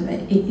the end of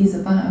it. It is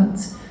about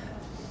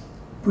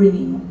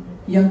bringing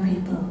young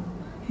people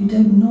who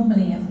don't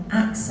normally have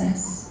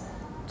access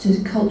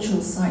to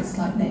cultural sites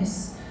like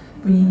this,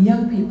 bringing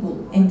young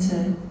people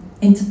into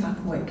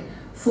Papplewick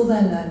for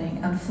their learning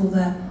and for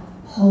their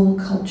whole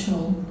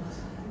cultural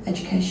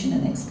education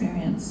and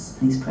experience.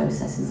 These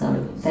processes are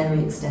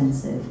very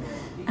extensive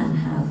and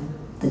have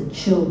the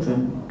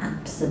children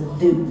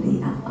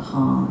absolutely at the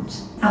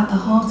heart. At the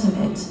heart of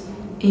it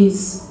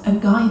is a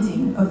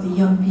guiding of the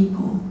young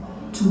people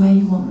to where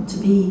you want them to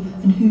be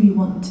and who you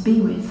want them to be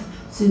with,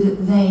 so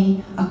that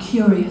they are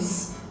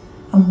curious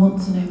and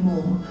want to know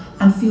more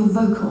and feel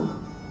vocal.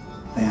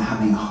 They are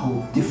having a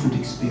whole different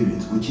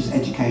experience, which is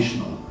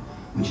educational,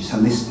 which is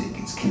holistic,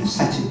 it's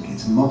kinesthetic,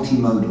 it's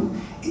multimodal,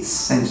 it's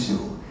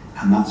sensual.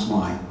 And that's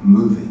why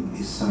moving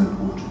is so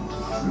important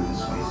through the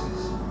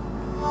spaces.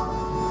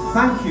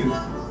 Thank you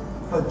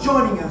for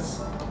joining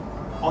us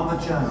on the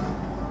journey.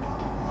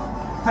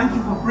 Thank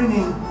you for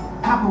bringing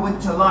Papplewick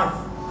to life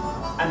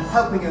and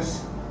helping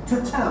us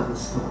to tell the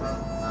story.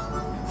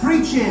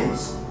 3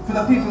 cheers for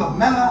the people of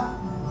Mellor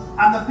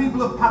and the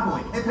people of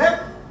Papplewick. Hip hip!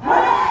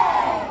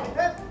 Hooray! Hip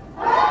hip!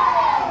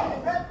 Hooray!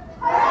 Hip hip!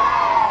 Hooray!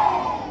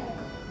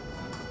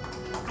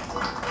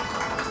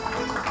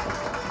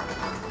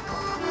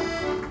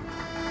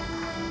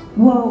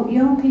 Well,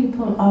 young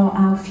people are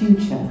our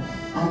future,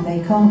 and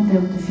they can't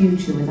build the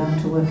future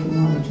without a working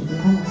knowledge of the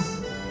past.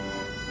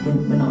 We're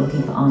not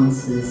looking for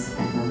answers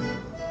ever,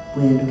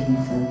 we're looking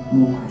for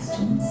more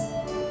questions.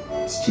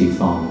 It's achieved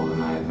far more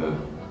than I ever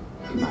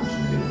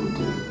imagined it would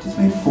do. It's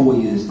made 4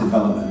 years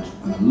development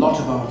with a lot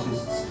of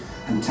artists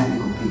and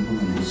technical people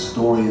and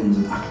historians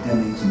and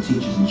academics and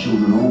teachers and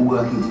children all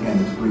working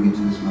together to bring it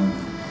to this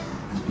moment.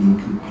 It's been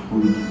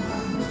completely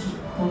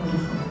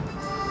Wonderful.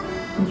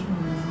 Just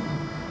wonderful.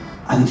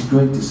 And it's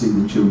great to see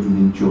the children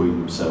enjoying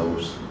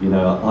themselves. You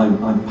know,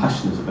 I'm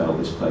passionate about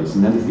this place,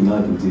 and anything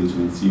I can do to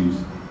enthuse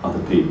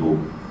other people,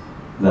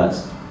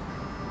 that's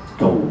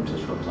gold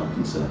as far as I'm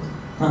concerned.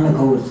 And of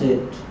course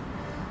it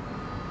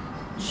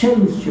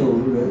shows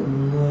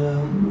children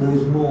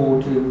there's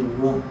more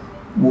to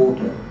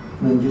water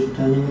than just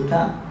turning a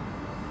tap.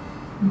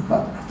 In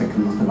fact, I think a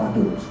lot of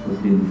adults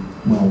would do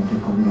well to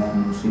come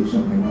down and see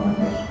something like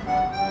this.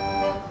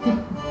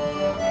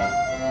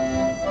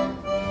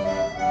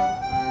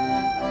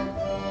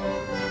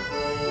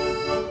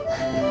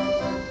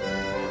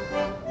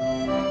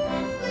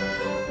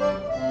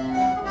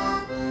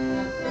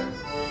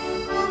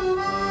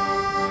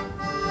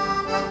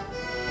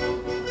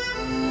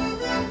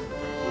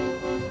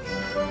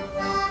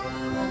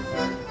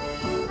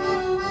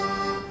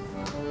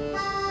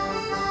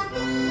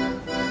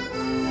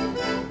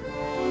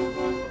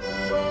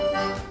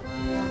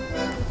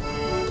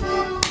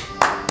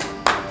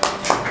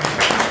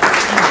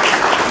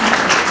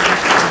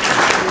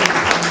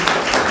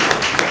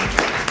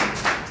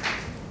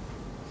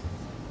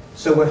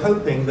 So we're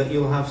hoping that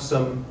you'll have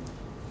some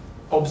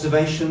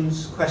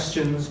observations,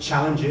 questions,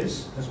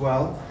 challenges as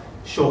well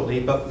shortly,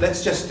 but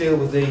let's just deal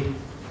with the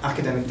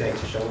academic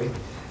data, shall we,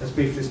 as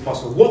briefly as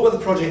possible. What were the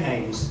project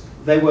aims?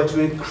 They were to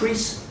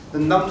increase the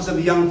numbers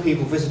of young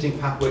people visiting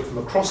Papplewick from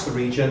across the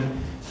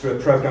region through a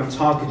programme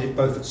targeted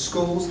both at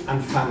schools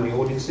and family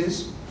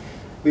audiences.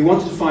 We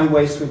wanted to find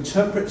ways to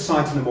interpret the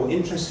site in a more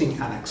interesting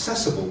and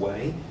accessible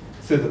way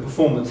through the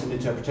performance and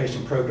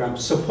interpretation programme,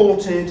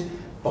 supported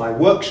by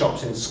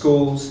workshops in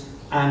schools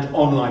and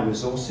online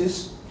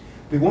resources.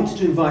 We wanted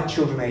to invite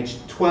children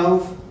aged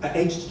 12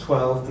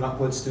 and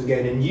upwards to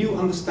gain a new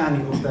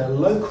understanding of their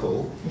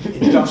local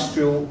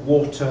industrial,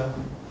 water,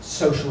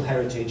 social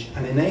heritage,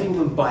 and enable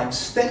them by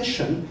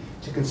extension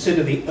to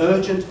consider the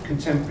urgent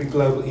contemporary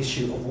global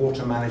issue of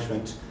water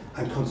management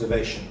and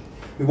conservation.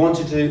 We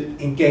wanted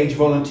to engage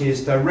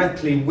volunteers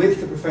directly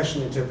with the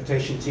professional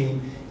interpretation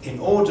team in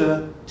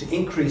order to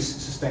increase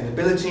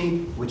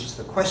sustainability, which is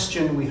the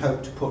question we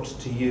hope to put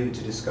to you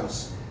to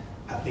discuss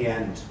at the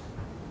end.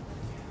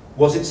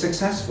 Was it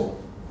successful?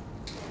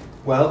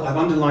 Well, I've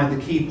underlined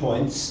the key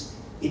points.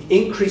 It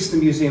increased the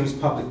museum's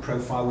public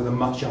profile with a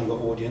much younger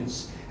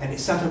audience, and it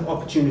set up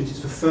opportunities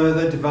for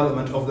further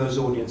development of those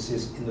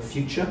audiences in the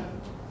future.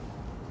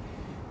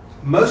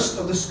 Most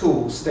of the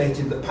schools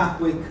stated that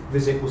Papwick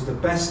visit was the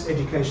best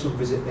educational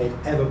visit they'd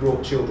ever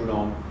brought children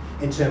on,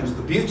 in terms of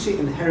the beauty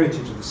and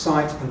heritage of the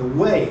site and the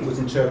way it was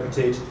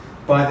interpreted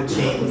by the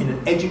team in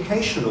an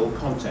educational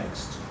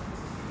context.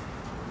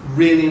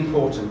 Really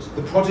important,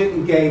 the project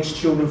engaged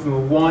children from a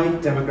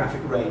wide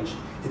demographic range.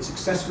 It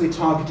successfully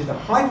targeted a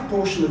high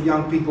proportion of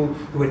young people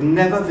who had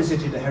never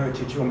visited a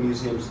heritage or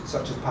museums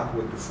such as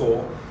Papwick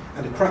before,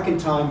 and A Crack in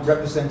Time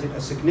represented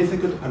a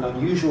significant and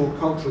unusual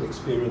cultural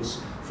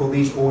experience for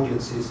these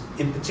audiences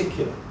in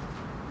particular.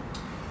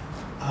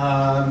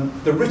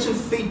 The written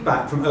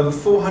feedback from over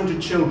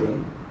 400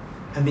 children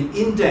and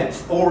the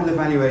in-depth oral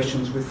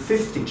evaluations with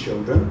 50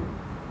 children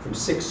from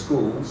 6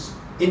 schools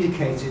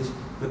indicated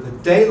that the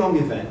day-long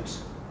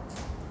event,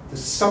 the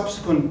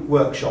subsequent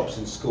workshops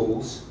in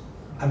schools,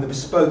 and the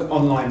bespoke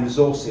online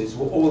resources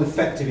were all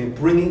effective in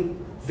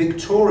bringing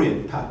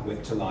Victorian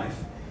Papwick to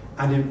life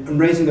and in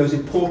raising those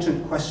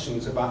important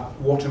questions about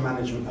water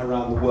management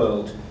around the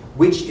world,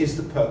 which is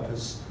the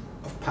purpose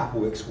of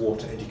Papwick's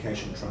Water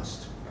Education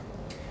Trust.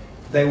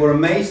 They were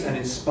amazed and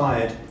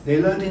inspired.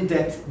 They learned in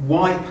depth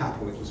why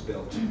Papwick was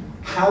built,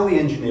 how the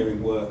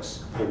engineering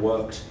works or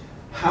worked,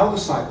 how the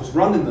site was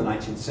run in the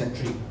 19th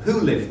century, who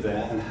lived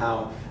there and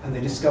how, and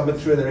they discovered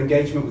through their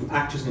engagement with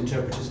actors and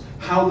interpreters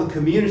how the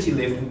community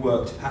lived and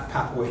worked at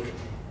Papwick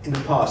in the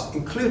past,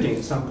 including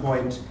at some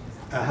point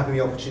having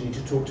the opportunity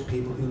to talk to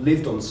people who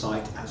lived on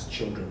site as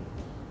children.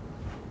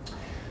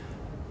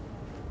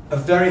 A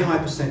very high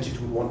percentage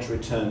would want to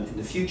return in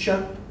the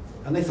future,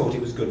 and they thought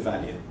it was good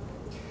value.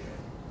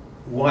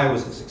 Why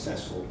was it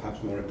successful,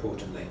 perhaps more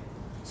importantly?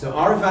 So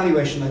our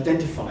evaluation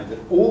identified that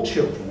all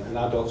children and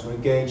adults were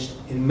engaged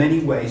in many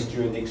ways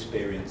during the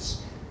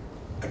experience.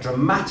 A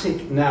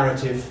dramatic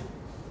narrative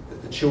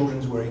that the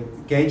children were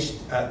engaged,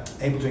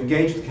 able to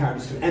engage with the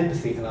characters through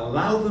empathy and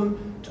allow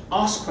them to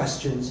ask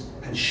questions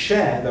and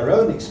share their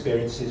own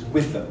experiences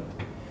with them.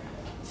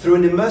 Through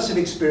an immersive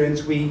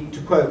experience, we, to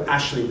quote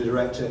Ashley, the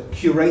director,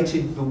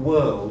 curated the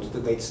world that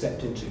they'd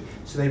stepped into.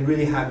 So they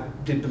really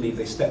did believe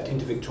they stepped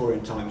into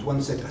Victorian times.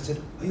 One said, I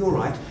said, are you all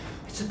right?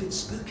 It's a bit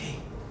spooky.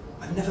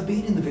 I've never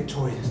been in the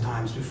Victorian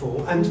times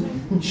before.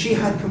 And she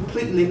had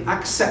completely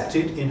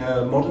accepted in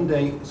her modern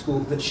day school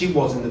that she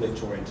was in the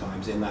Victorian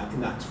times in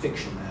that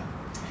fiction there.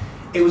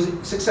 It was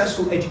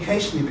successful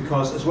educationally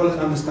because, as well as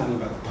understanding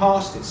about the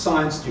past, its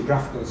science,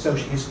 geographical and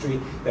social history,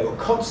 they were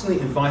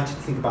constantly invited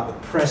to think about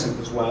the present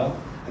as well,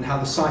 and how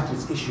the site and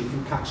its issue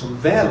impacts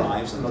on their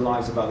lives and the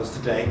lives of others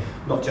today,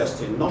 not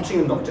just in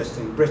Nottingham, not just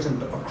in Britain,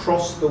 but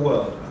across the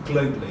world,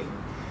 globally.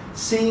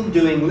 Seeing,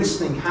 doing,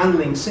 listening,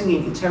 handling,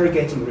 singing,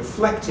 interrogating,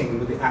 reflecting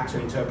with the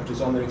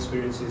actor-interpreters on their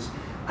experiences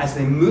as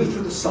they moved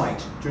through the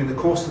site during the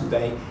course of the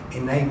day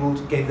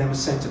gave them a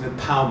sense of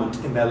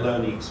empowerment in their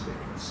learning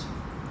experience.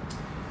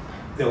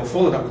 They were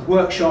followed up with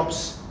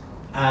workshops,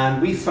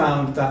 and we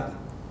found that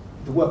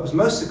the work was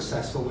most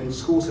successful when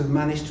schools had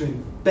managed to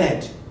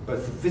embed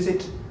both the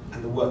visit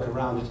and the work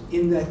around it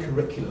in their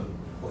curriculum,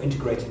 or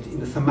integrated it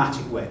in a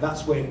thematic way.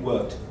 That's where it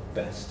worked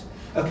best.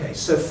 Okay,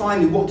 so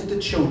finally, what did the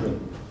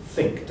children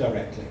think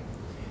directly?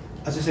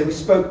 As I say, we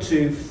spoke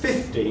to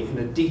 50 in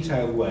a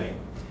detailed way,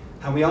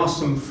 and we asked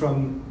them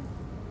from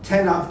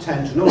 10 out of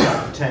 10 to 0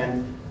 out of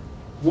 10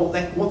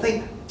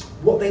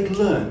 what they'd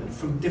learned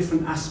from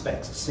different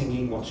aspects: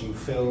 singing, watching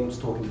films,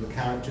 talking to the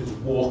characters,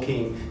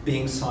 walking,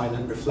 being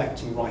silent,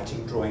 reflecting,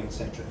 writing, drawing,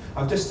 etc.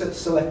 I've just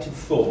selected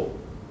 4.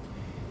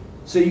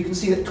 So you can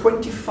see that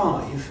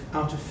 25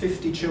 out of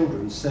 50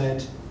 children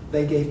said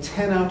they gave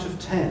 10 out of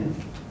 10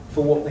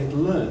 for what they'd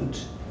learned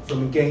from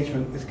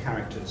engagement with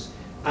characters.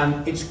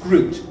 And it's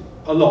grouped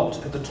a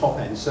lot at the top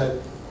end.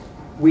 So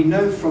we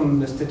know from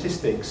the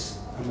statistics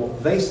and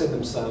what they said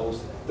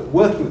themselves that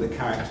working with the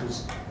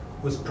characters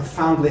was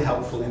profoundly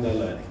helpful in their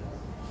learning.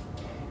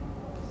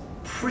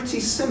 Pretty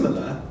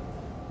similar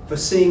for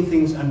seeing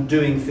things and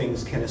doing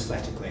things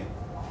kinesthetically.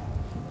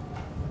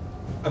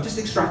 I've just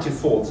extracted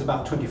 4, there's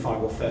about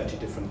 25 or 30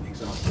 different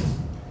examples.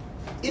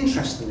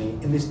 Interestingly,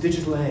 in this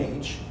digital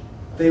age,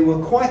 they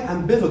were quite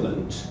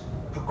ambivalent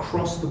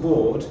across the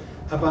board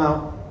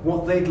about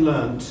what they'd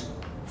learned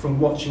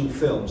from watching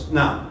films.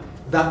 Now,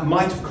 That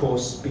might, of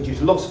course, be due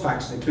to lots of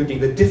factors, including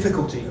the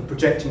difficulty of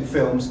projecting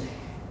films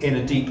in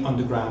a deep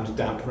underground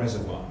damp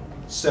reservoir.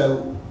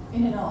 So,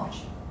 in an arch?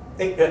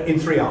 In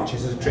 3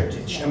 arches as a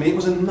triptych. I mean, it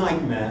was a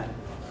nightmare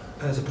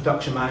as a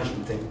production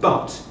management thing,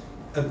 but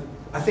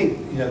I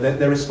think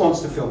their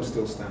response to film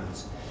still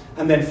stands.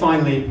 And then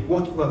finally,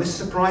 well, this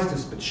surprised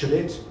us, but should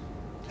it?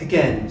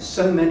 Again,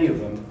 so many of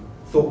them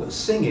thought that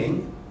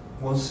singing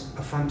was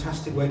a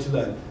fantastic way to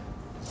learn.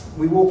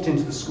 We walked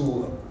into the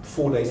school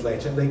 4 days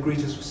later, and they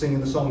greeted us for singing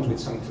the songs we'd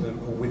sung to them,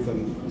 or with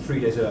them 3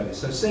 days earlier.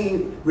 So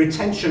singing,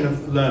 retention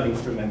of learning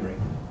through memory.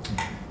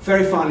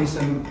 Very finally,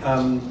 some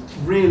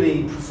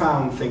really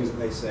profound things that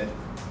they said.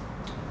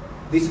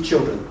 These are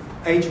children,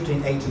 aged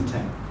between 8 and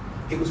 10.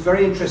 It was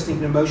very interesting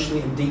and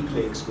emotionally and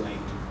deeply explained.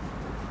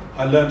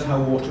 I learned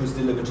how water was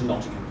delivered to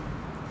Nottingham.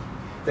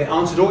 They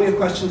answered all your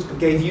questions, but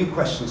gave you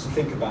questions to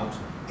think about.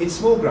 In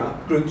small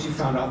groups, you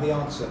found out the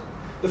answer.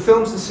 The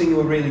films and singing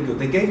were really good.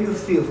 They gave you a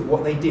feel for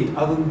what they did,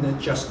 other than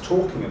just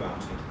talking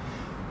about it.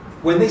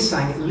 When they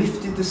sang, it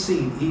lifted the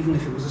scene, even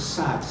if it was a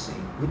sad scene.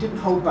 We didn't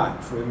hold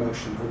back for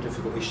emotion or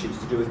difficult issues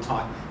to do with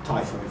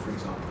typhoid, for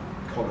example,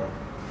 cholera.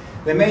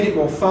 They made it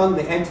more fun.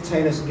 They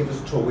entertain us and give us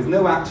a tour. With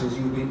no actors,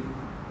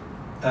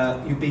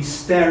 you'd be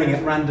staring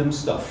at random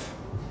stuff,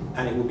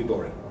 and it would be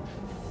boring.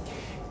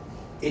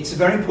 It's a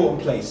very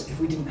important place. If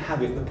we didn't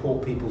have it, the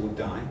poor people would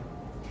die.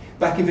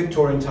 Back in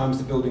Victorian times,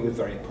 the building was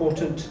very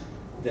important.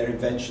 Their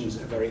inventions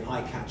are very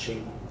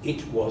eye-catching.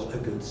 It was a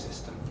good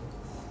system.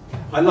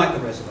 I like the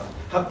reservoir.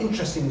 How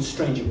interesting and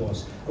strange it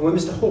was. And when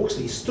Mr.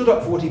 Hawksley stood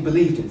up for what he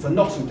believed in, for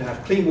Nottingham to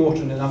have clean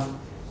water and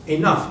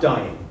enough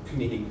dying,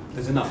 meaning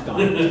there's enough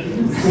dying.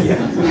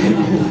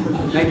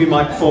 Yeah. Maybe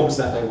my performance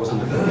that day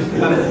wasn't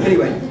enough.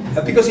 Anyway,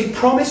 because he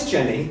promised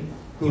Jenny,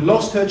 who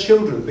lost her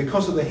children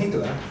because of the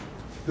higgler,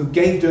 who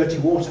gave dirty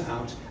water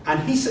out, and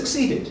he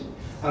succeeded.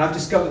 And I've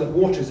discovered that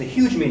water has a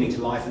huge meaning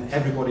to life and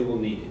everybody will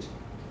need it.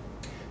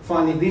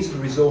 Finally, these are the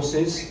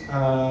resources.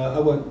 Shall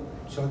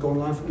I go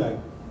online?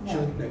 No.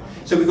 No.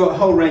 So we've got a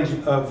whole range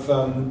of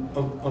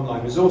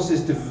online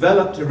resources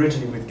developed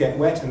originally with Get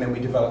Wet, and then we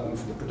developed them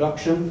for the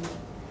production.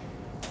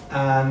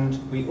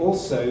 And we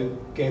also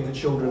gave the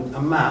children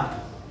a map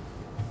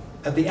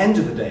at the end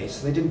of the day,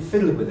 so they didn't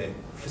fiddle with it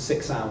for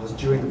 6 hours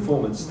during the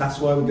performance. That's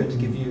why we're going to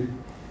give you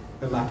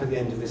a map at the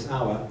end of this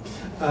hour,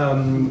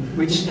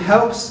 which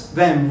helps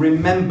them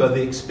remember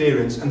the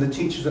experience, and the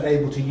teachers are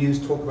able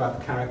to talk about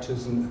the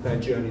characters and their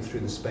journey through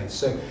the space.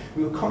 So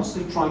we were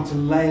constantly trying to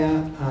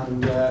layer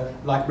and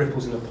like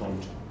ripples in a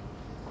pond.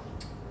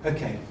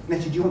 Okay,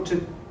 Nettie, do you want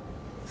to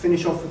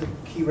finish off with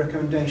a key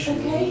recommendation?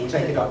 Okay. We'll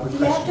take it up with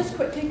questions. Yeah, just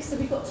quickly, because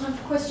we've got time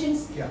for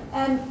questions. Yeah.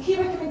 Key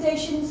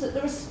recommendations that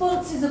the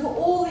responses of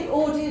all the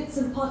audience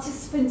and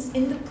participants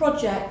in the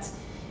project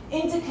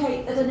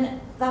indicate that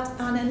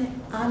an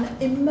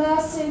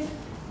immersive,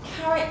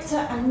 character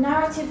and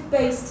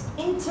narrative-based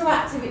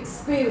interactive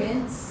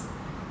experience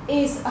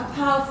is a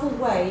powerful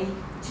way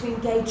to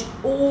engage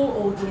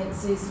all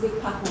audiences with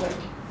Papplewick,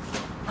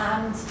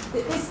 and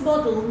that this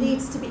model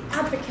needs to be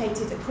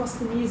advocated across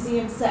the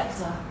museum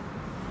sector.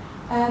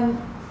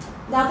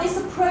 Now, this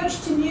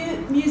approach to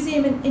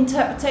museum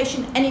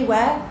interpretation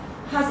anywhere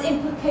has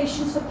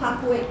implications for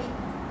Papplewick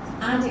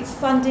and its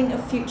funding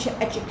of future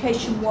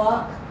education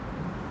work,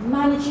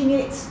 managing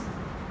it,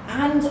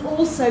 and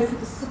also for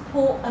the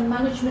support and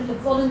management of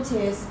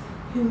volunteers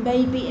who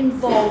may be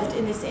involved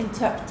in this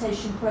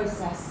interpretation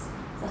process.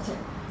 Is that it?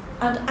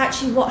 And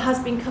actually what has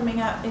been coming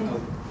out in...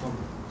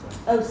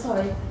 Oh,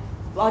 sorry.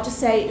 Well, I'll just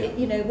say,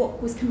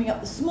 what was coming up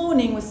this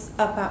morning was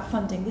about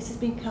funding. This has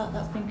been cut,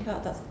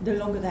 that's no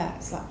longer there.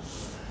 It's like,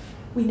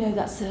 we know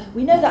that's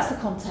the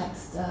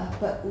context,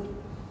 but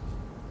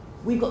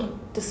we've got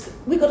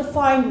to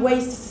find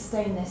ways to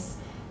sustain this.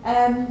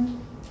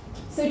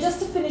 So just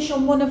to finish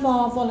on one of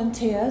our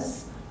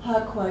volunteers,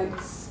 her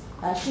quotes,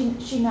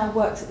 she now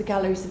works at the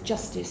Galleries of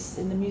Justice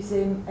in the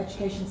museum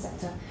education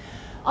sector.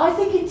 I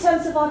think in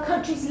terms of our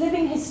country's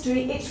living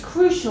history, it's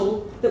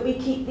crucial that we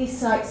keep these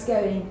sites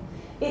going.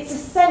 It's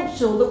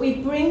essential that we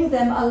bring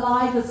them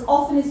alive as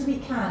often as we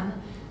can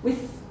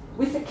with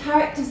the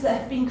characters that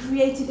have been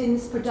created in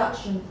this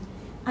production.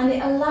 And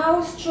it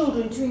allows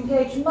children to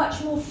engage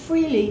much more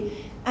freely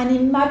and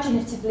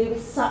imaginatively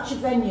with such a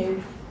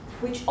venue,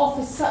 which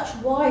offers such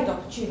wide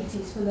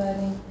opportunities for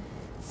learning.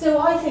 So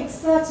I think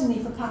certainly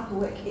for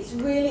Papplewick, it's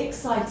really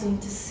exciting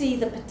to see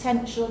the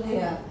potential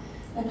here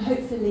and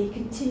hopefully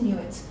continue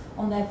it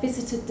on their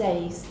visitor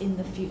days in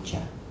the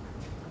future.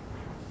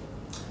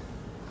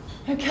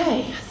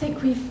 Okay, I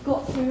think we've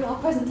got through our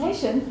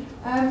presentation.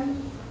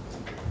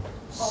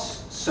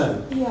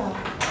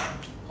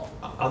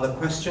 Other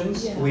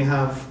questions? Yeah. We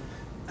have,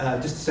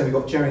 just to say, we've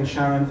got Jerry and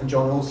Sharon and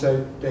John,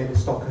 also David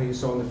Stocker, who you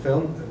saw in the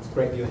film. It's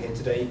great that you're here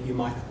today. You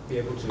might be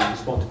able to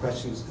respond to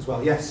questions as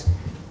well. Yes?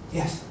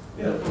 Yes?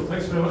 Yeah, well,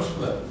 thanks very much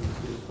for that.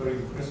 It's very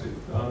impressive.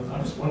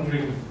 I'm just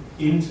wondering,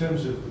 in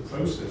terms of the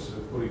process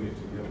of putting it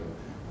together,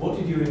 what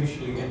did you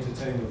initially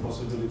entertain the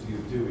possibility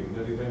of doing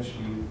that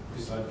eventually you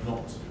decided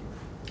not to do?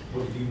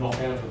 What did you knock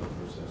out of the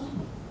process?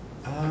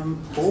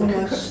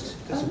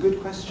 Almost. That's a good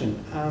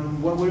question.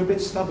 Well, we're a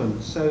bit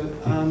stubborn. So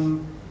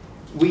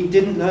we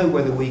didn't know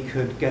whether we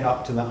could get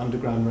up to that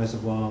underground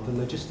reservoir. The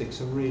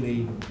logistics are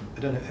really, I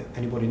don't know if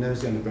anybody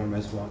knows the underground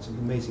reservoir. It's an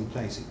amazing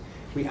place.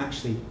 We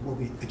actually, well,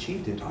 we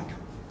achieved it. I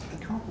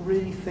can't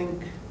really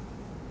think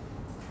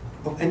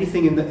of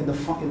anything in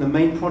the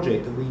main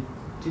project that we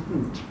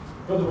didn't.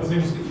 But there were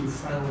things that you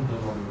found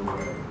along the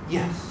way.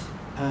 Yes.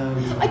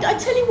 I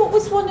tell you what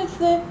was one of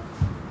the.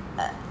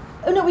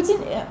 Oh no, we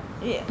didn't.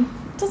 It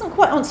doesn't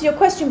quite answer your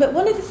question, but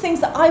one of the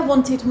things that I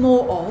wanted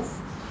more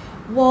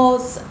of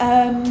was,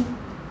 and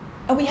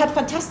we had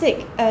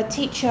fantastic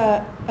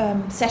teacher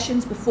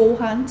sessions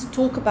beforehand to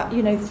talk about,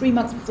 3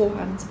 months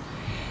beforehand.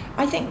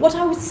 I think what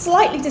I was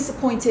slightly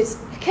disappointed,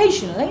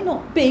 occasionally,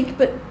 not big,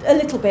 but a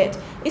little bit,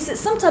 is that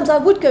sometimes I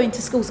would go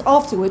into schools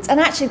afterwards and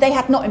actually they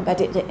had not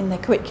embedded it in their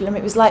curriculum.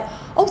 It was like,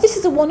 oh, this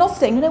is a one-off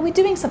thing, we're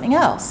doing something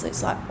else.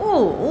 It's like,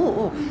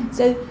 oh.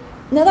 So,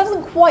 now that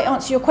doesn't quite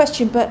answer your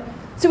question, but,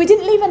 so we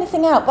didn't leave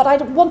anything out, but I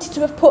wanted to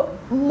have put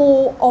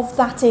more of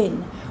that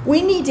in.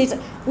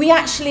 We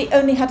actually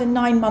only had a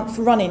 9-month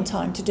run-in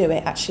time to do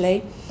it,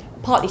 actually,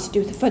 partly to do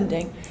with the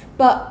funding,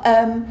 but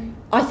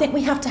I think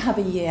we have to have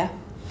a year.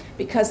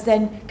 Because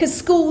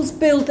schools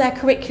build their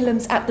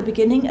curriculums at the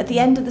beginning, at the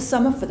end of the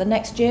summer for the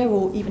next year,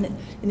 or even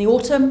in the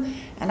autumn.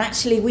 And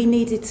actually we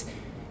needed,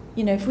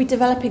 if we're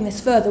developing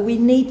this further, we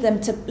need them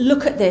to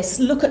look at this,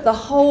 look at the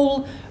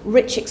whole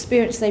rich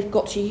experience they've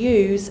got to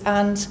use,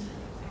 and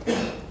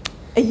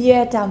a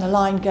year down the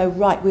line go,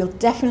 right, we'll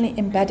definitely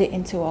embed it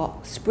into our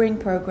spring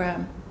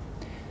programme.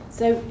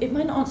 So it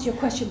might not answer your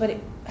question, but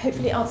it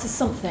hopefully answers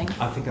something.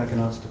 I think I can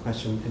answer the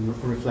question in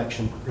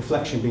reflection.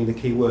 Reflection being the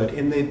key word.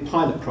 In the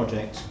pilot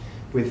project,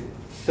 with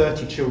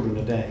 30 children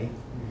a day,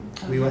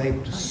 we were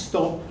able to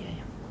stop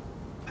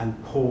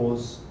and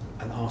pause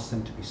and ask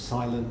them to be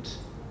silent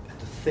and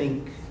to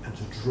think and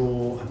to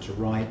draw and to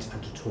write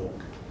and to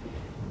talk.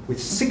 With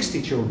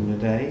 60 children a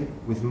day,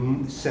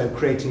 so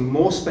creating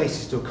more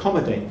spaces to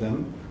accommodate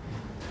them,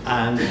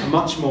 and a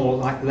much more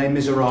like Les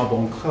Miserables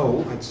on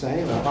coal, I'd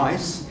say, or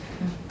ice,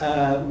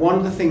 one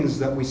of the things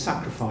that we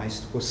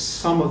sacrificed was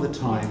some of the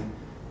time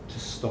to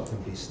stop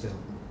and be still.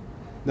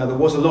 Now, there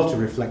was a lot of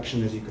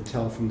reflection, as you could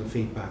tell from the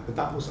feedback, but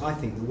that was, I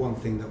think, the one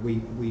thing that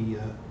we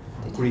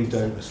grieved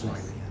over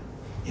slightly.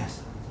 Yeah.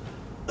 Yes?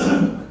 I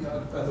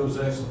thought it was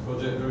an excellent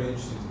project, very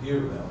interesting to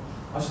hear about.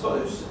 I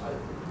suppose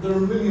there are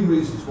a million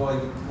reasons why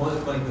you might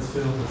have made the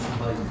film that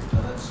you made,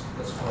 and that's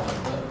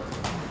fine. But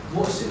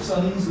what sits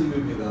uneasily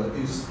with me, though,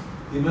 is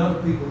the amount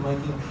of people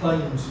making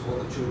claims to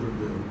what the children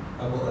do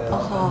and what they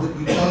are, and that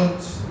you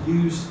don't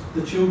use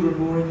the children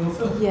more in your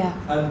film. Yeah.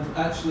 And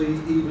actually,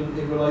 even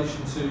in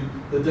relation to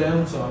the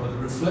downtime and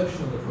the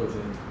reflection on the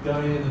project,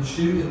 going in and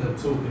shooting them,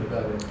 talking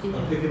about it,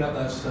 and picking up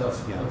that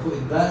stuff and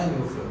putting that in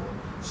your film,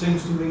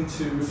 seems to me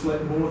to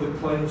reflect more of the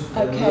claims for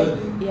their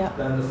learning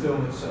than the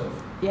film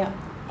itself. Yeah.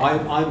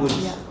 I would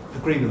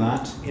agree with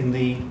that. In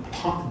the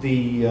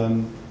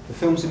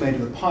films we made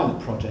of the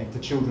pilot project, the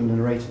children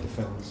narrated the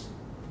films.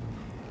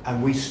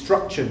 And we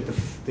structured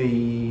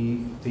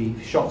the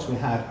shots we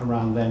had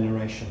around their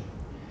narration.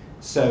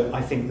 So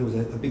I think there was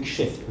a big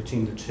shift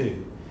between the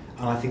two.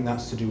 And I think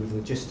that's to do with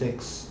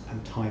logistics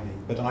and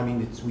timing. But I mean,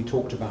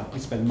 we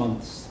spent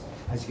months,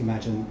 as you can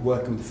imagine,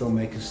 working with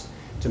filmmakers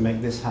to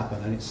make this happen.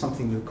 And it's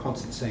something we're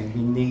constantly saying,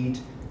 we need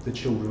the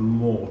children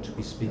more to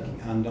be speaking.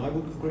 And I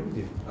would agree with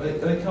you.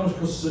 And it comes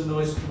across as a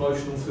nice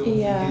promotional film for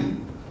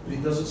you, but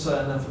it doesn't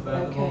say enough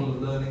about the model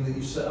of learning that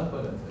you set up,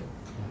 I don't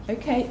think.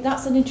 Okay,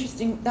 that's an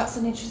interesting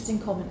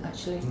comment,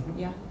 actually.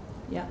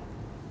 Yeah.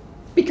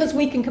 Because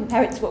we can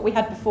compare it to what we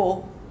had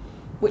before,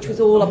 which was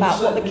all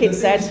about what the kids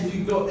said. If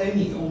you got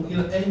any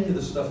of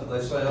the stuff that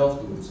they say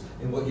afterwards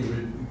in what you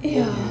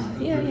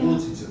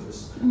reported to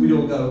us, we'd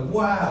all go,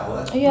 wow,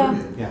 that's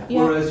brilliant.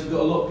 Whereas you've got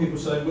a lot of people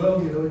saying, well,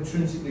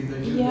 intrinsically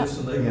they do this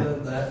and they've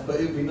learned that, but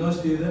it'd be nice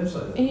to hear them say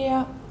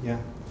that. Yeah.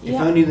 If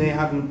only they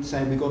hadn't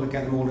said we've got to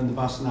get them all in the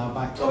bus now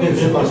back. I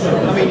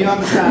mean, you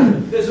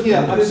understand?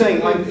 I'm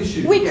saying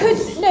we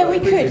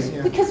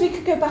could, because we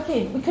could go back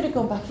in. We could have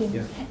gone back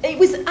in. It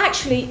was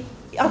actually,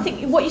 I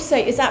think what you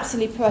say is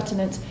absolutely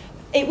pertinent.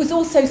 It was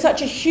also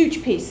such a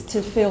huge piece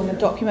to film and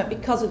document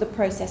because of the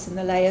process and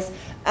the layers.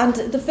 And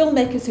the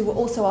filmmakers who were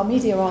also our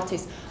media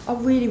artists are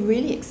really,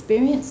 really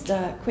experienced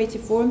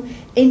Creative Forum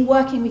in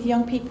working with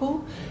young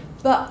people.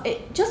 But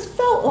it just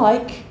felt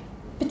like,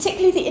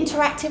 particularly the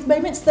interactive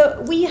moments,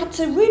 that we had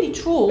to really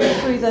trawl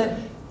through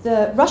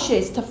the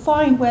rushes to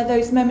find where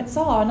those moments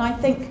are. And I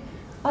think,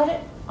 I'm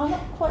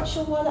not quite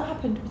sure why that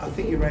happened. I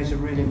think you raise a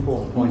really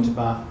important point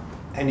about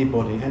any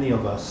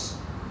of us,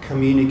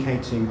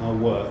 communicating our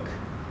work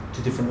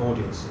to different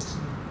audiences.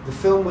 The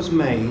film was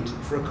made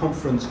for a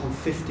conference on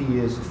 50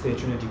 years of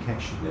theatre and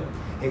education.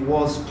 It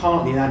was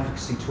partly an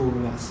advocacy tool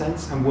in that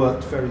sense and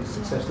worked very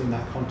successfully in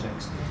that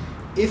context.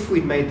 If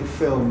we'd made the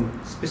film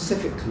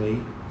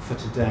specifically for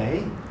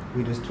today,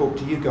 we'd have talked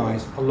to you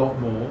guys a lot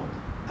more,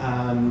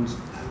 and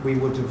we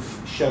would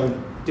have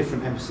shown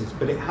different emphasis,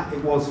 but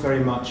it was very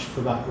much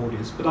for that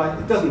audience. But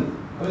it doesn't.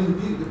 I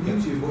mean, the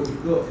beauty of what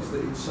you've got is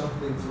that it's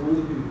something for all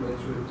the people who went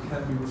through it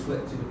can be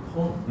reflected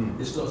upon.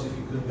 It's not as if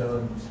you can go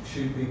and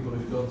shoot people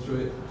who've gone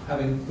through it,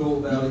 having thought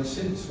about it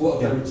since. What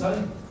have they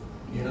retained?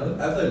 You know,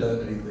 have they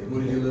learned anything?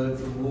 What have you learned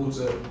from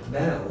water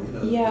now? You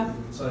know, yeah.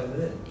 You retain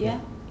there.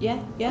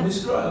 Yeah. And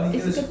it's great. I mean,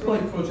 it's a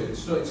great project. It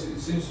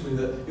seems to me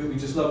that it would be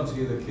just lovely to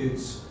hear the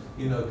kids,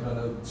 you know, kind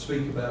of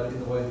speak about it in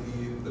the way that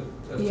you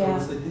have told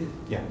us they did.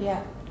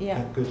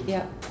 Yeah. Good.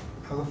 Yeah.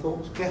 Other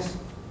thoughts? Yes.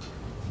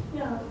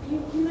 Yeah,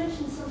 you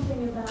mentioned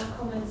something about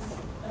comments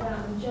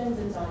about the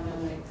gender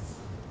dynamics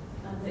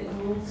and that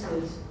you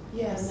altered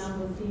a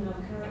number of female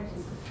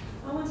characters.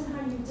 I wonder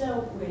how you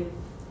dealt with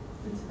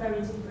the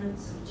very different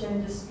sort of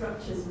gender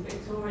structures in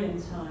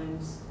Victorian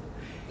times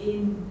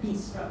in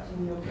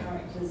constructing your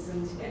characters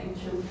and getting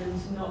children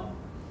to not,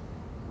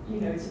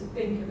 you know, to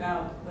think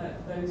about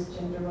those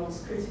gender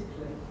roles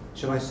critically.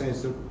 Shall I say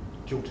as the... Do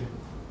you want to?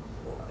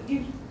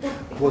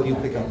 Well, you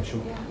pick up,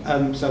 sure.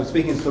 So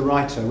speaking as the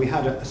writer, we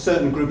had a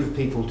certain group of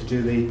people to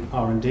do the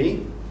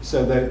R&D.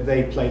 So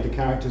they played the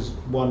characters.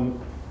 One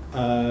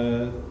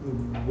of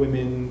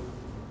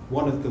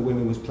the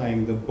women was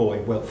playing the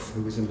boy, Wilf,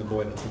 who was in the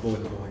boy.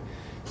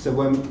 So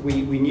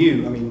we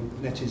knew, I mean,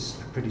 Nettie's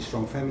a pretty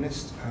strong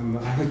feminist.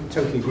 I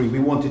totally agree. We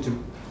wanted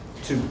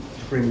to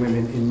bring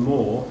women in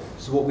more.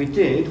 So what we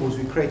did was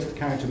we created the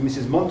character of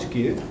Mrs.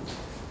 Montague,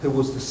 who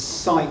was the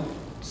site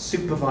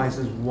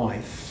supervisor's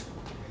wife,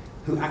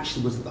 who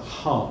actually was at the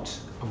heart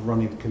of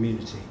running the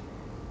community.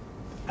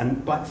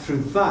 But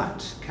through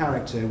that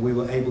character, we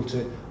were able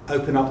to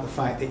open up the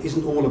fact that it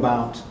isn't all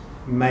about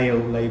male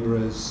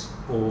labourers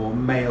or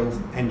male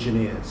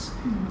engineers.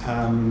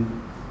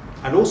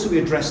 And also we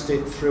addressed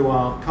it through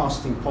our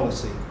casting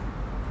policy,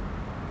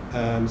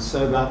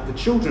 so that the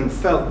children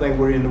felt they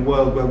were in a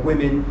world where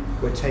women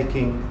were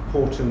taking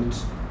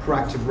important,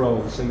 proactive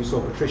roles. So you saw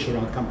Patricia,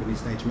 our company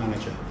stage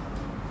manager.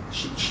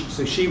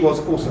 So she was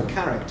also a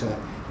character.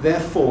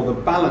 Therefore, the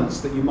balance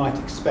that you might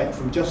expect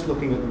from just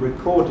looking at the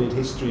recorded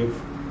history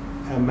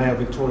of male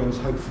Victorians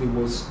hopefully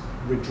was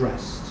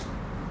redressed,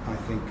 I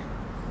think,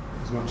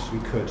 as much as we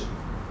could.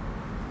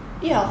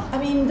 Yeah, I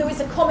mean, there was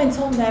a comment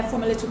on there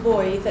from a little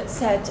boy that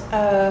said,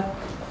 oh,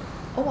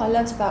 I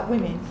learnt about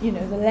women, you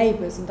know, the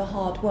labours and the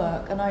hard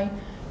work. And I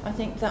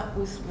think that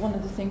was one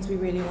of the things we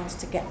really wanted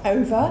to get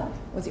over,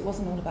 was it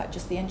wasn't all about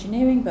just the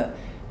engineering, but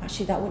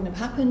actually that wouldn't have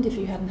happened if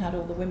you hadn't had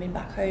all the women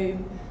back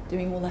home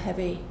doing all the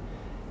heavy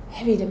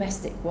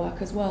domestic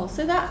work as well.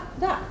 So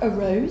that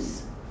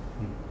arose.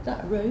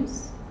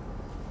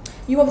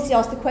 You obviously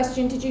asked the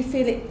question, did you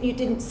feel it, you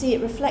didn't see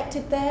it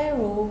reflected there,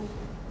 or?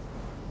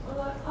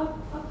 Well, I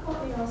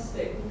partly asked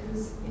it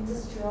because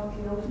industrial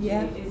archaeology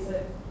is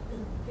a,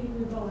 people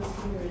who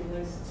volunteer in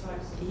those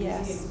types of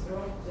museums are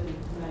often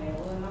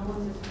male, and I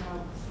wondered how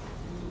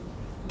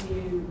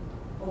you,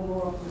 or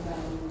more often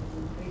male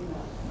than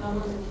female, I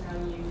wondered how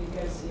you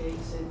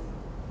negotiated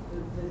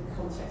the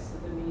context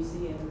of the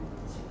museum in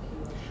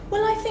particular.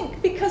 Well, I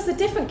think because the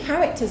different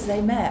characters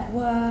they met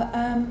were,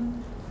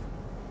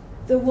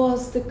 there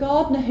was the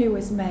gardener who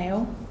was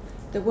male,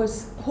 there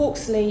was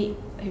Hawksley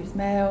who was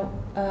male,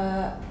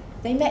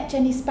 they met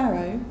Jenny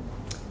Sparrow,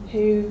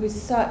 who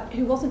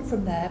wasn't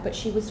from there, but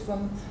she was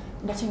from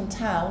Nottingham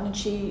Town, and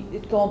she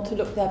had gone to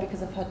look there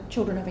because of her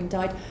children having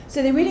died.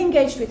 So they really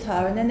engaged with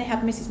her, and then they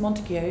had Mrs.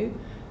 Montague,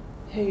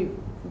 who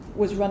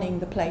was running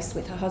the place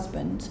with her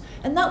husband,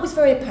 and that was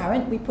very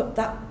apparent. We put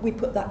that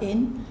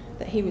in,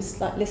 that he was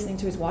like listening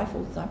to his wife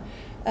all the time.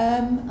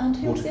 And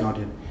who was it?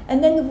 Guardian.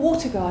 And then the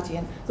Water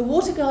Guardian. The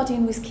Water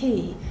Guardian was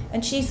key,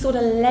 and she sort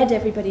of led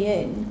everybody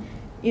in,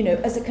 you know,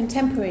 as a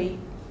contemporary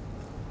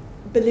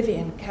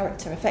Bolivian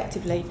character,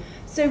 effectively.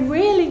 So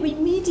really, we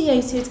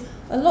mediated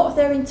a lot of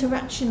their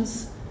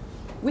interactions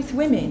with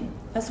women,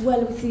 as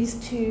well with these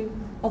two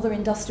other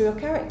industrial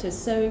characters.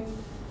 So,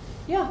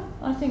 yeah,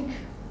 I think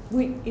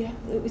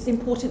it was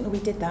important that we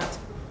did that,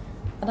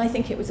 and I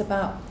think it was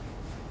about,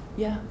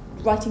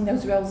 writing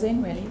those roles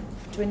in really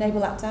to enable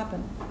that to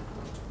happen.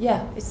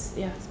 It's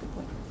a good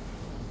point.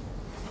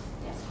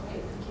 Yes,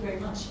 great. Thank you very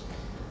much.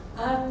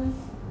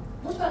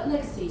 What about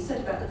legacy? You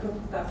said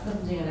about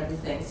funding and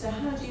everything. So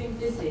how do you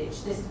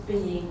envisage this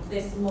being,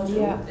 this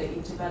model that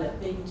you develop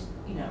being,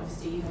 you know,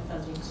 obviously you have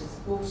funding to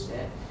support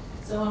it.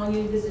 So are you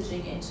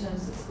envisaging it in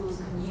terms that schools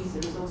can use the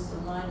resource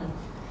online and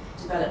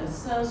develop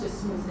themselves with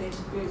small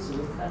theatre groups or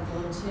with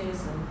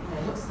volunteers, and you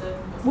know, what's the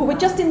we're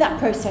just in that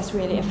process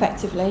really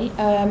effectively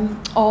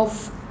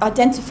of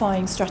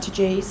identifying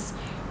strategies.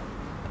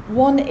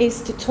 One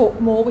is to talk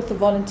more with the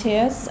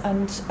volunteers,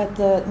 and at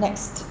the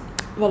next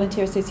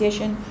volunteer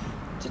association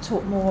to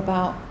talk more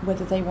about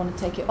whether they want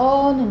to take it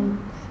on and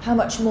how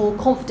much more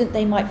confident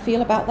they might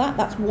feel about that.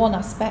 That's one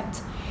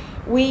aspect.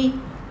 We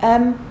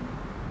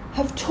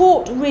have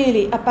talked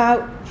really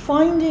about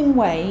finding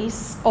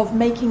ways of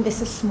making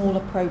this a smaller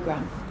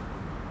programme.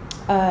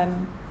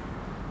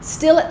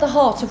 Still at the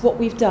heart of what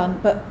we've done,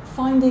 but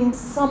finding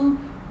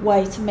some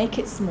way to make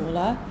it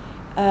smaller.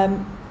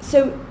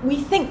 So we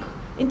think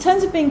in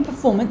terms of being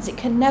performance, it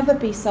can never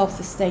be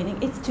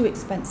self-sustaining. It's too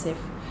expensive.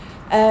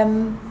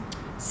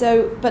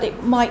 But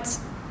it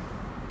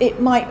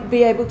might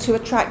be able to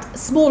attract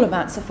small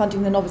amounts of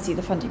funding than obviously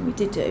the funding we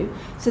did do.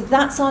 So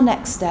that's our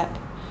next step,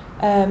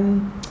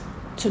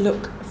 to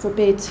look for a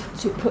bid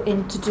to put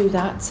in to do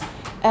that.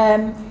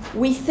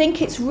 We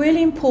think it's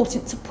really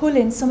important to pull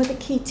in some of the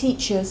key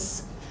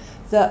teachers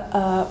that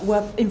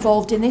were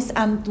involved in this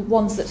and the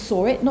ones that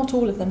saw it, not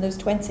all of them, those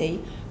 20,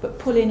 but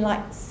pull in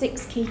like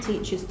 6 key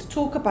teachers to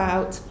talk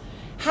about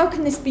how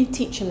can this be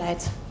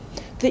teacher-led.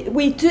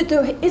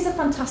 There is a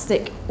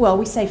fantastic, well,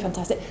 we say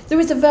fantastic, there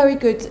is a very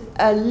good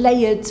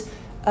layered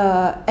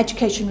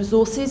education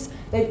resources.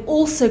 They've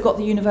also got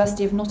the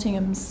University of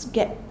Nottingham's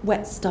Get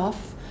Wet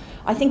stuff.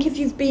 I think if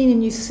you've been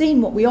and you've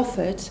seen what we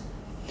offered,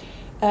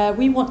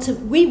 we want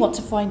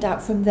to find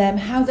out from them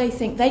how they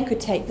think they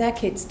could take their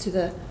kids to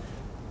the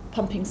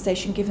pumping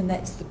station, given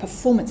that it's the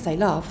performance they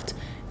loved,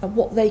 and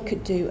what they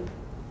could do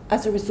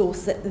as a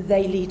resource that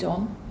they lead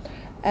on.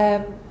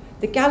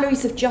 The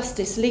Galleries of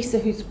Justice, Lisa,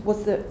 who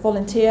was the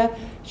volunteer,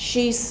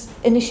 she's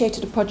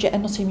initiated a project at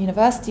Nottingham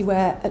University,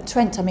 at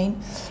Trent,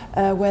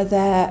 where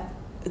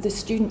the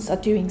students are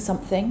doing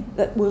something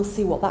that we'll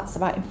see what that's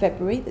about in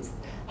February, that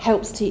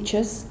helps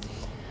teachers.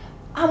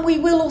 And we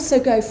will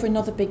also go for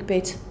another big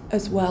bid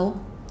as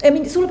well. I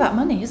mean, it's all about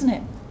money, isn't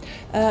it?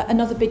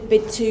 Another big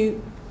bid to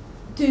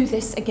do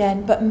this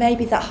again, but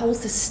maybe that whole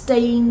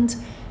sustained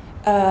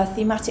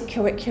thematic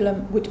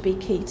curriculum would be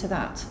key to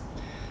that.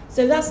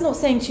 So that's not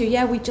saying to you,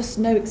 yeah, we just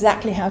know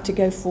exactly how to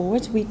go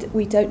forward.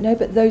 We don't know,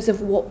 but those are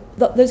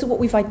what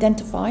we've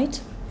identified.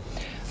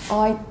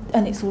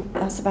 And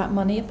that's about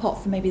money, apart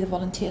from maybe the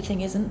volunteer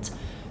thing isn't.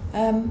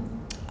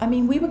 I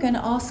mean, we were going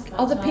to ask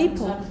other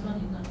people.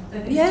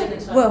 Yeah,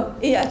 well,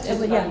 yeah,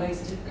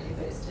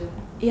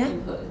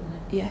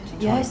 yeah,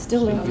 yeah,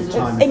 still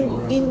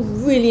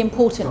in really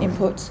important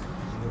input.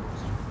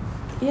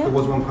 Yeah. There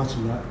was one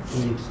question that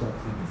we need to stop.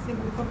 I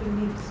think we probably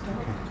need to stop.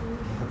 Okay.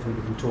 Hopefully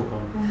we can talk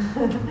on.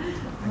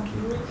 Thank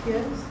you.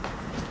 Yes.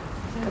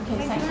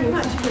 Okay, Thank you very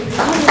much.